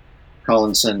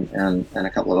Collinson and a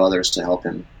couple of others to help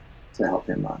him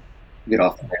get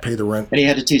off the pay the rent. And he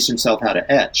had to teach himself how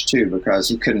to etch too, because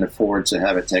he couldn't afford to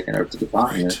have it taken over to the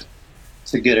continent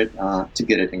to get it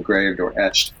engraved or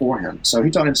etched for him. So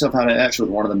he taught himself how to etch with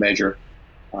one of the major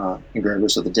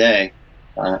engravers of the day,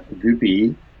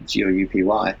 Goupy, Goupy.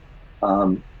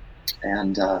 Can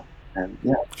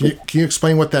you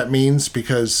explain what that means?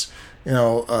 Because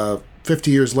 50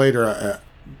 years later,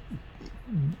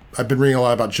 I've been reading a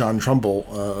lot about John Trumbull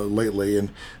lately, and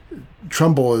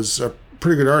Trumbull is a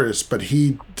pretty good artist, but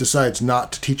he decides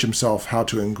not to teach himself how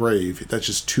to engrave. That's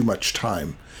just too much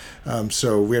time.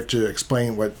 So we have to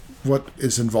explain what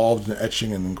is involved in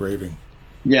etching and engraving.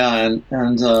 Yeah,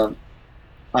 and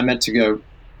I meant to go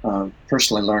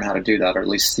personally learn how to do that, or at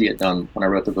least see it done when I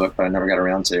wrote the book, but I never got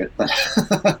around to it. But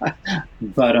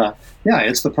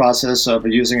it's the process of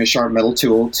using a sharp metal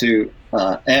tool to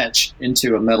etch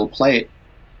into a metal plate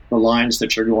the lines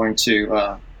that you're going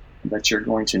to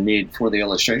need for the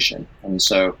illustration. And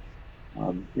so,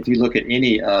 if you look at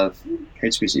any of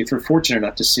Catesby's, if you're fortunate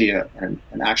enough to see an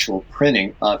actual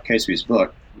printing of Catesby's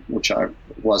book, which I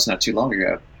was not too long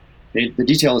ago, the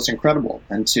detail is incredible.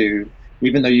 And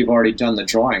even though you've already done the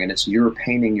drawing and it's your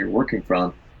painting you're working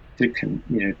from, to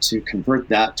convert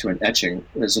that to an etching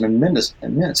is an immense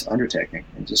undertaking.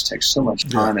 It just takes so much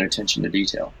time and attention to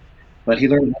detail. But he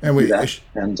learned how to do that.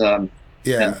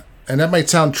 And that might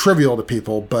sound trivial to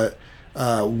people, but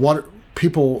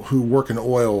people who work in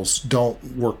oils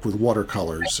don't work with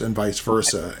watercolors and vice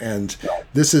versa. And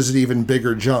this is an even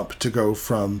bigger jump to go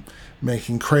from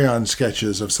making crayon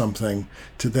sketches of something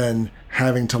to then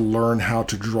having to learn how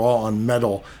to draw on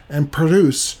metal and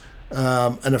produce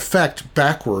an effect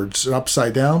backwards and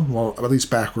upside down, well, at least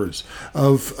backwards,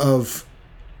 of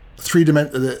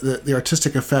the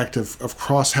artistic effect of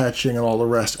cross-hatching and all the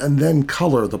rest, and then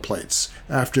color the plates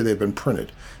after they've been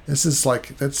printed. This is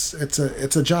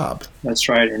it's a job. That's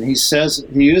right. And he says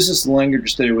he uses the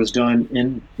language that it was done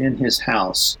in his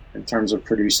house in terms of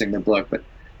producing the book, but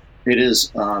it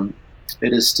is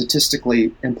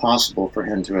statistically impossible for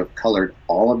him to have colored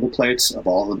all of the plates of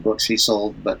all of the books he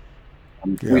sold, but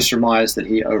we surmise that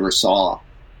he oversaw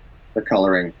the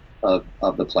coloring of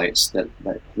the plates that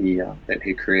he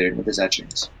created with his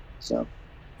etchings. So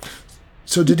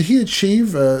did he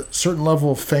achieve a certain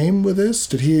level of fame with this?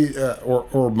 Did he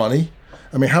or money?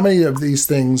 I mean, how many of these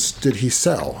things did he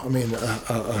sell? I mean,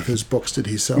 of his books did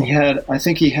he sell? I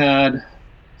think he had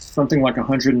something like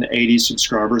 180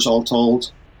 subscribers all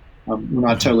told. We're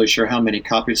not totally sure how many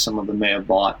copies some of them may have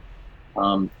bought.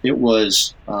 It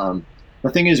was the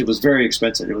thing is, it was very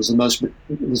expensive. It was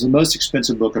the most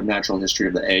expensive book of natural history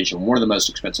of the age, and one of the most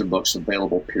expensive books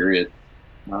available. Period.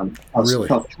 Really?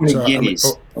 20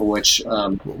 guineas, which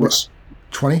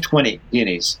 20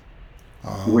 guineas,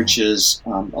 which is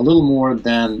a little more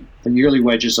than the yearly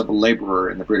wages of a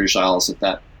laborer in the British Isles at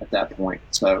that point.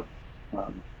 So,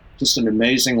 just an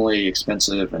amazingly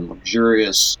expensive and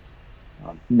luxurious,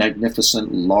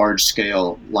 magnificent, large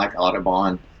scale, like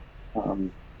Audubon,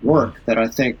 work that I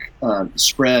think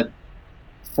spread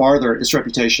farther. Its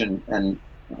reputation and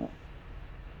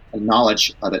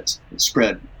knowledge of it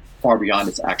spread far beyond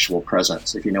its actual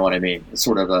presence, if you know what I mean. It's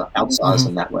sort of outsized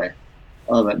in that way.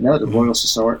 But no, the Royal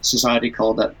Society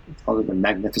called it a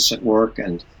magnificent work,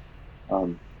 and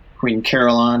Queen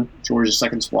Caroline, George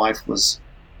II's wife, was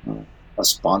a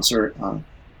sponsor,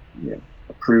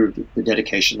 approved the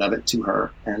dedication of it to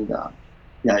her, and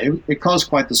it caused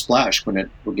quite the splash when it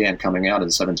began coming out in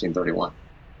 1731.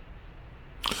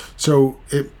 So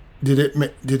did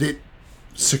it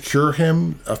secure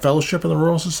him a fellowship in the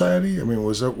Royal Society? I mean,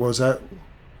 was that?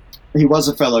 He was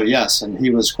a fellow, yes, and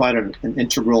he was quite an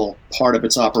integral part of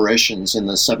its operations in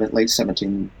the late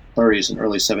 1730s and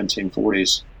early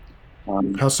 1740s.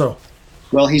 How so?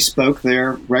 Well, he spoke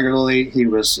there regularly. He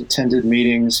attended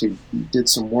meetings. He did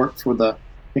some work I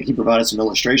think he provided some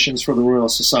illustrations for the Royal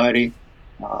Society,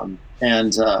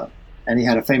 and he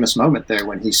had a famous moment there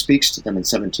when he speaks to them in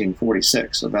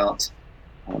 1746 about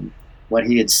what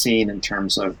he had seen in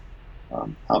terms of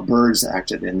how birds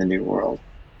acted in the New World.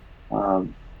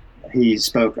 He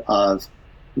spoke of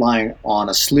lying on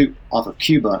a sloop off of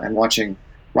Cuba and watching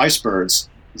rice birds,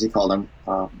 as he called them,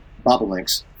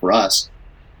 bobolinks for us.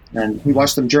 And he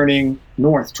watched them journeying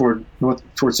north toward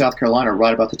South Carolina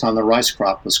right about the time the rice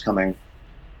crop was coming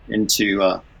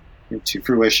into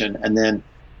fruition. And then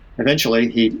eventually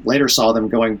he later saw them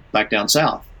going back down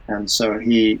south. And so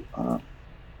he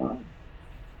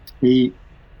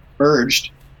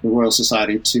urged the Royal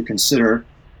Society to consider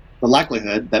the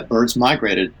likelihood that birds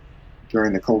migrated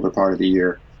during the colder part of the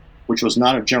year, which was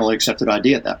not a generally accepted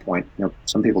idea at that point.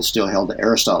 Some people still held to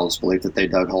Aristotle's belief that they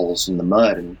dug holes in the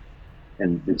mud and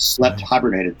slept,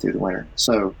 hibernated through the winter.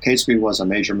 So Catesby was a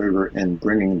major mover in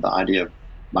bringing the idea of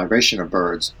migration of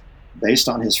birds based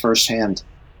on his firsthand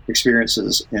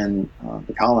experiences in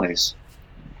the colonies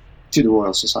to the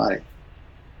Royal Society.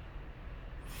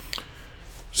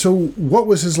 So what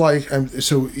was his like? I'm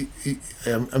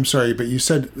sorry, but you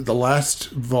said the last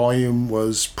volume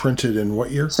was printed in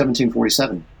what year?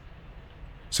 1747.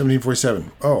 1747.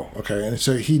 Oh, okay. And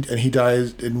so he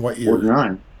died in what year?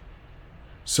 49.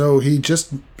 So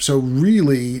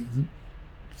really,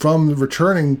 from his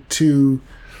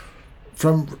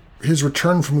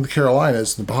return from the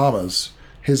Carolinas, the Bahamas,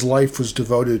 his life was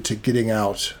devoted to getting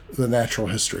out the natural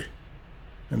history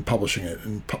and publishing it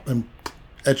and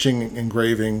etching,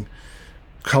 engraving,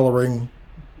 coloring,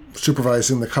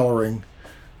 supervising the coloring,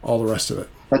 all the rest of it.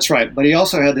 That's right. But he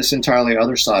also had this entirely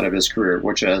other side of his career,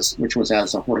 which was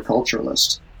as a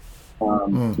horticulturalist.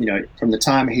 From the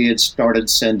time he had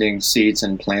started sending seeds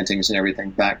and plantings and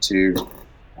everything back to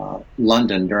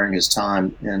London during his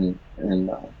time in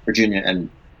Virginia and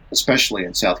especially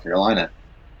in South Carolina,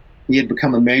 he had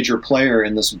become a major player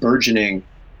in this burgeoning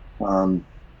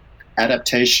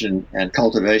adaptation and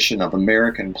cultivation of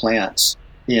American plants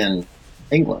in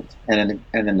England and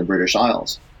in the British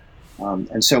Isles.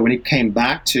 And so when he came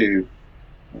back to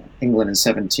England in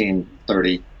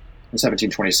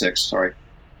 1726,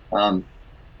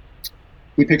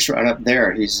 he picks right up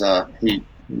there. He's in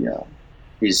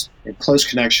close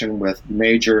connection with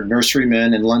major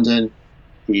nurserymen in London.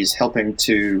 He's helping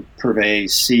to purvey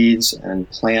seeds and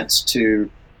plants to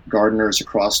gardeners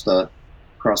across the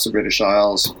British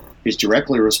Isles. He's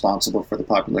directly responsible for the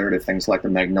popularity of things like the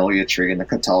magnolia tree and the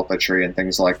catalpa tree and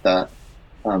things like that.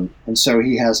 And so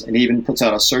he even puts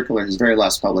out a circular, his very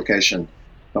last publication,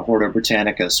 the Horta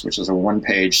Britannicus, which is a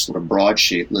one-page sort of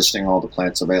broadsheet listing all the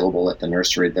plants available at the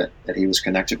nursery that he was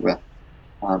connected with.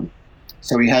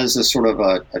 So he has this sort of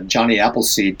a Johnny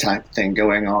Appleseed type thing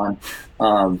going on,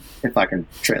 if I can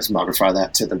transmogrify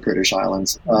that to the British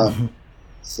Islands.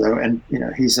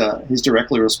 He's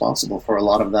directly responsible for a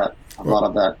lot of that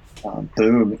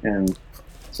boom in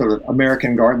sort of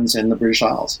American gardens in the British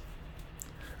Isles.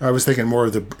 I was thinking more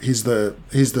of he's the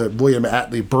William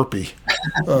Attlee Burpee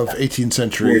of 18th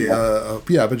century.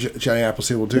 But Johnny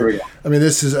Appleseed will do. I mean,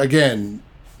 this is again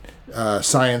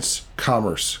science,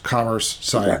 commerce,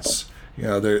 science.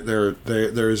 Exactly.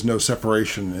 There is no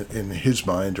separation in his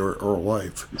mind or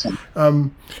life.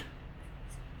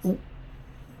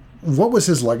 What was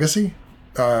his legacy?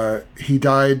 He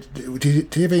died.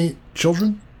 Did he have any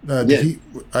children? I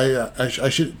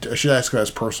should ask about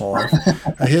his personal life.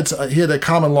 He had a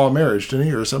common law marriage, didn't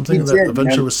he, or something that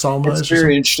eventually was solemnized? It's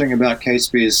very interesting about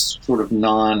Catesby's sort of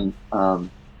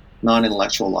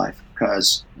non-intellectual life,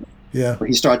 because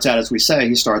he starts out, as we say,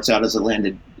 he starts out as a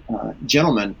landed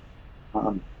gentleman.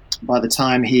 By the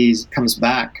time he comes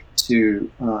back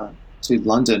to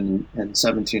London in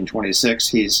 1726,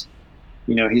 he's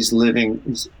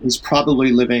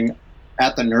probably living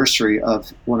at the nursery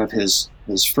of one of his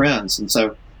friends, and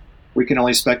so we can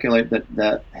only speculate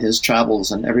that his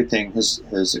travels and everything, his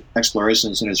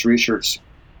explorations and his research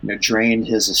drained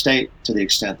his estate to the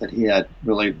extent that he had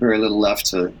really very little left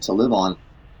to live on.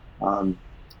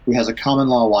 He has a common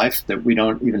law wife that we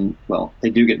don't even, well,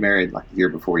 they do get married like a year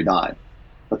before he died,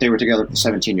 but they were together for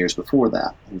 17 years before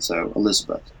that. And so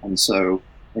Elizabeth. And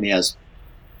he has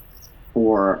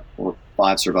 4 or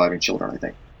 5 surviving children, I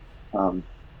think.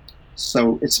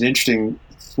 So it's an interesting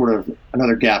sort of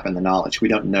another gap in the knowledge. We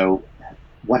don't know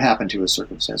what happened to his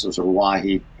circumstances or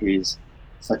why he's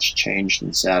such changed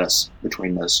in status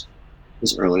between his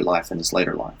early life and his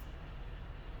later life.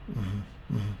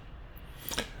 Mm-hmm.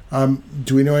 Mm-hmm.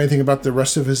 Do we know anything about the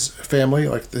rest of his family,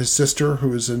 like his sister who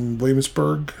was in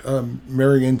Williamsburg,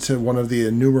 marrying into one of the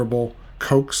innumerable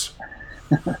Cokes?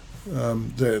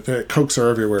 The Cokes are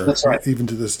everywhere. That's right. Even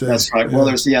to this day. That's right. Yeah. Well,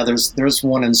 there's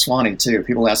one in Swanee too.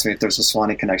 People ask me if there's a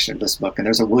Swanee connection to this book, and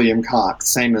there's a William Cox,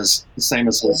 same as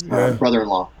his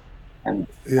brother-in-law. And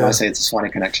when I say it's a Swanee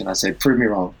connection, I say prove me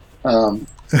wrong.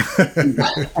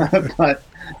 But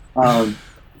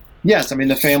yes, I mean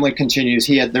the family continues.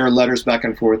 There are letters back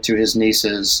and forth to his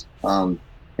nieces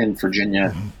in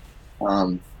Virginia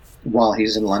while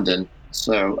he's in London.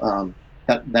 So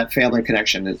that family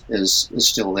connection is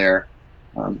still there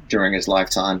during his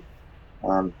lifetime.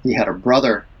 He had a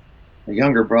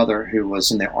younger brother who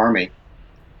was in the army,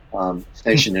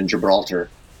 stationed in Gibraltar.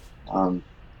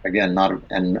 Again,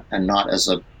 not as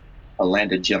a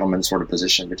landed gentleman sort of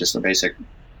position, but just a basic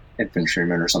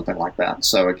infantryman or something like that.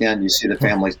 So again, you see the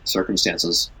family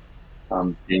circumstances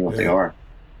being what they are.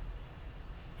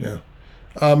 Yeah.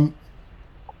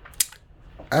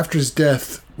 After his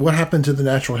death, what happened to the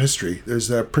natural history?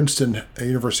 There's Princeton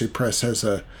University Press has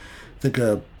a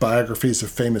biographies of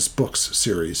famous books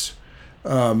series.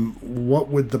 What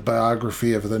would the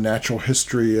biography of the natural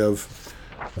history of?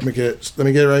 Let me get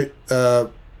it right.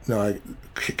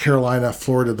 Carolina,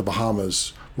 Florida, the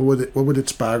Bahamas. What would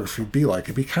its biography be like?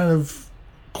 It'd be kind of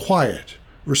quiet,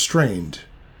 restrained,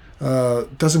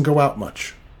 doesn't go out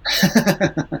much.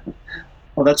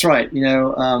 Well, that's right.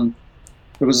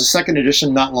 There was a second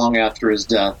edition not long after his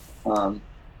death, and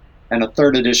a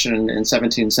third edition in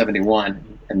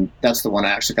 1771, and that's the one I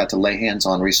actually got to lay hands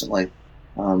on recently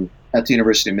at the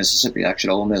University of Mississippi,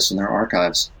 actually at Ole Miss in their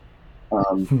archives.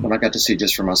 When I got to see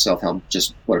just for myself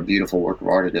what a beautiful work of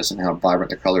art it is and how vibrant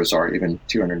the colors are even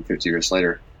 250 years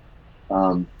later.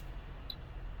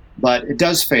 But it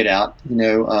does fade out.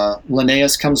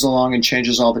 Linnaeus comes along and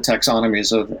changes all the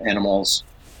taxonomies of animals,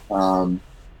 and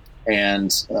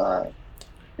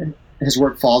his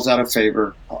work falls out of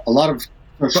favor. A lot of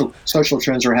social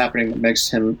trends are happening that makes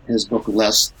his book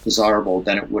less desirable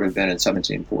than it would have been in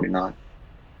 1749.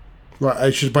 Well,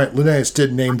 I should point. Linnaeus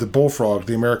did name the bullfrog,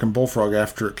 the American bullfrog,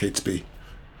 after Catesby.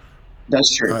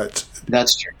 That's true.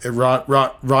 That's true.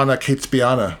 Rana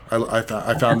Catesbiana.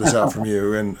 I found this out from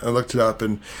you, and I looked it up,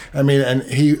 and I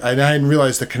hadn't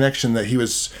realized the connection that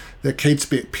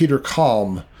Catesby, Peter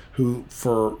Kalm, who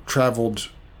traveled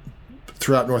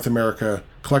throughout North America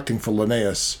collecting for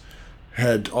Linnaeus,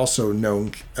 had also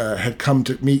had come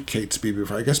to meet Catesby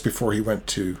before he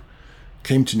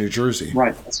came to New Jersey,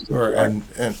 right?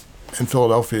 And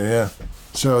Philadelphia, yeah.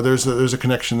 So there's a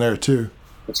connection there too.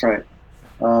 That's right.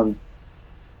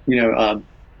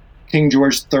 King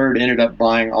George III ended up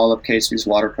buying all of Catesby's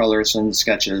watercolors and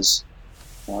sketches.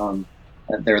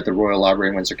 They're at the Royal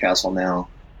Library in Windsor Castle now.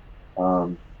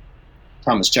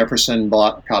 Thomas Jefferson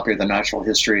bought a copy of the Natural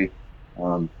History.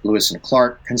 Lewis and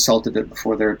Clark consulted it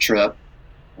before their trip,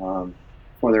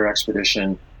 for their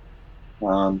expedition.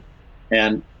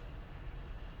 And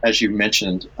as you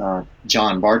mentioned,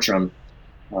 John Bartram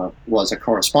was a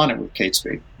correspondent with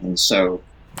Catesby. And so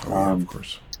of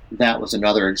course. That was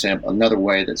another example, another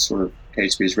way that sort of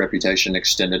Catesby's reputation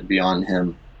extended beyond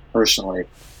him personally.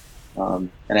 And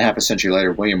a half a century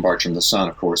later, William Bartram, the son,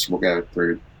 of course, will go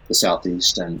through the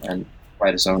Southeast and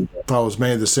write his own book. Goes on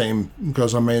many of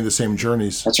the same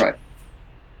journeys. That's right.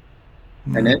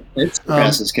 And it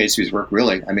surpasses Catesby's work,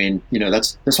 really. I mean,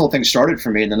 this whole thing started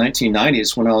for me in the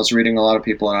 1990s when I was reading a lot of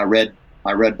people, and I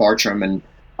read Bartram, and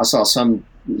I saw some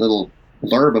little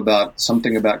blurb about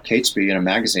something about Catesby in a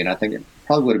magazine. I think it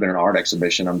probably would have been an art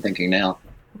exhibition, I'm thinking now.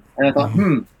 And I thought,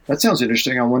 that sounds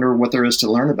interesting. I wonder what there is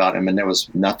to learn about him. And there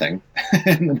was nothing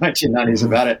in the 1990s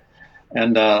about it.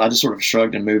 And I just sort of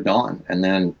shrugged and moved on. And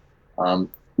then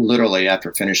literally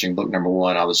after finishing book number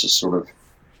 1, I was just sort of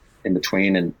in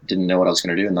between and didn't know what I was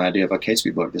going to do. And the idea of a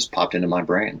Catesby book just popped into my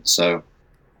brain. So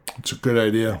it's a good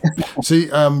idea. See,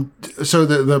 so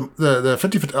the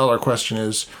 $50 question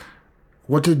is,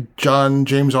 what did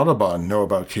James Audubon know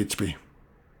about Catesby?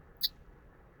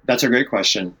 That's a great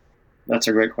question.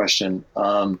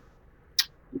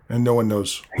 And no one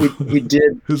knows. He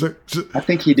did. I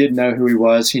think he did know who he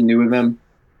was. He knew of him.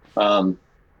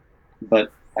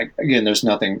 But again, there's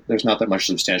not that much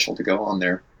substantial to go on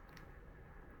there.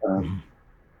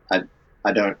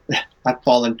 I've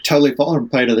totally fallen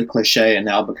prey to the cliche, and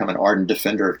now become an ardent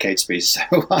defender of Catesby. So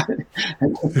I'm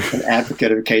an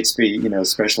advocate of Catesby,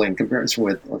 especially in comparison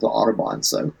with Audubon.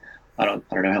 So I don't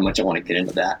know how much I want to get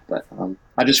into that, but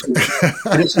I just wish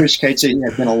Catesby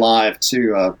had been alive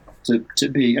to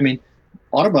be. I mean,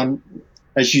 Audubon,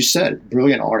 as you said,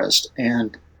 brilliant artist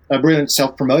and a brilliant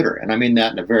self-promoter, and I mean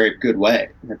that in a very good way,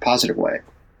 in a positive way.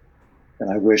 And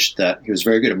I wish that he was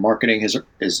very good at marketing his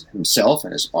himself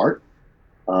and his art.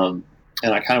 And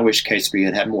I kind of wish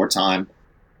Catesby had more time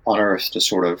on Earth to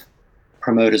sort of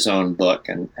promote his own book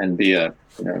and be a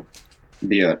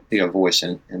voice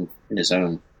in his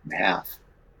own behalf.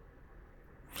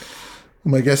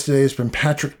 My guest today has been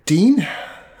Patrick Dean.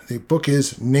 The book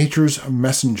is Nature's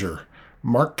Messenger: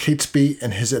 Mark Catesby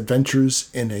and His Adventures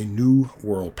in a New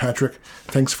World. Patrick,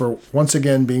 thanks for once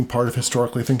again being part of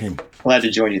Historically Thinking. Glad to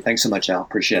join you. Thanks so much, Al.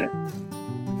 Appreciate it.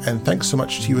 And thanks so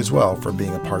much to you as well for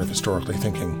being a part of Historically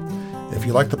Thinking. If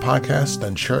you like the podcast,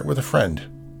 then share it with a friend,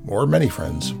 or many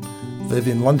friends.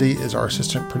 Vivian Lundy is our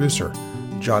assistant producer.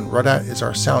 John Ruddat is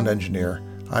our sound engineer.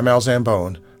 I'm Al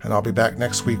Zambone, and I'll be back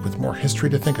next week with more history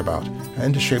to think about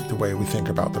and to shape the way we think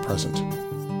about the present.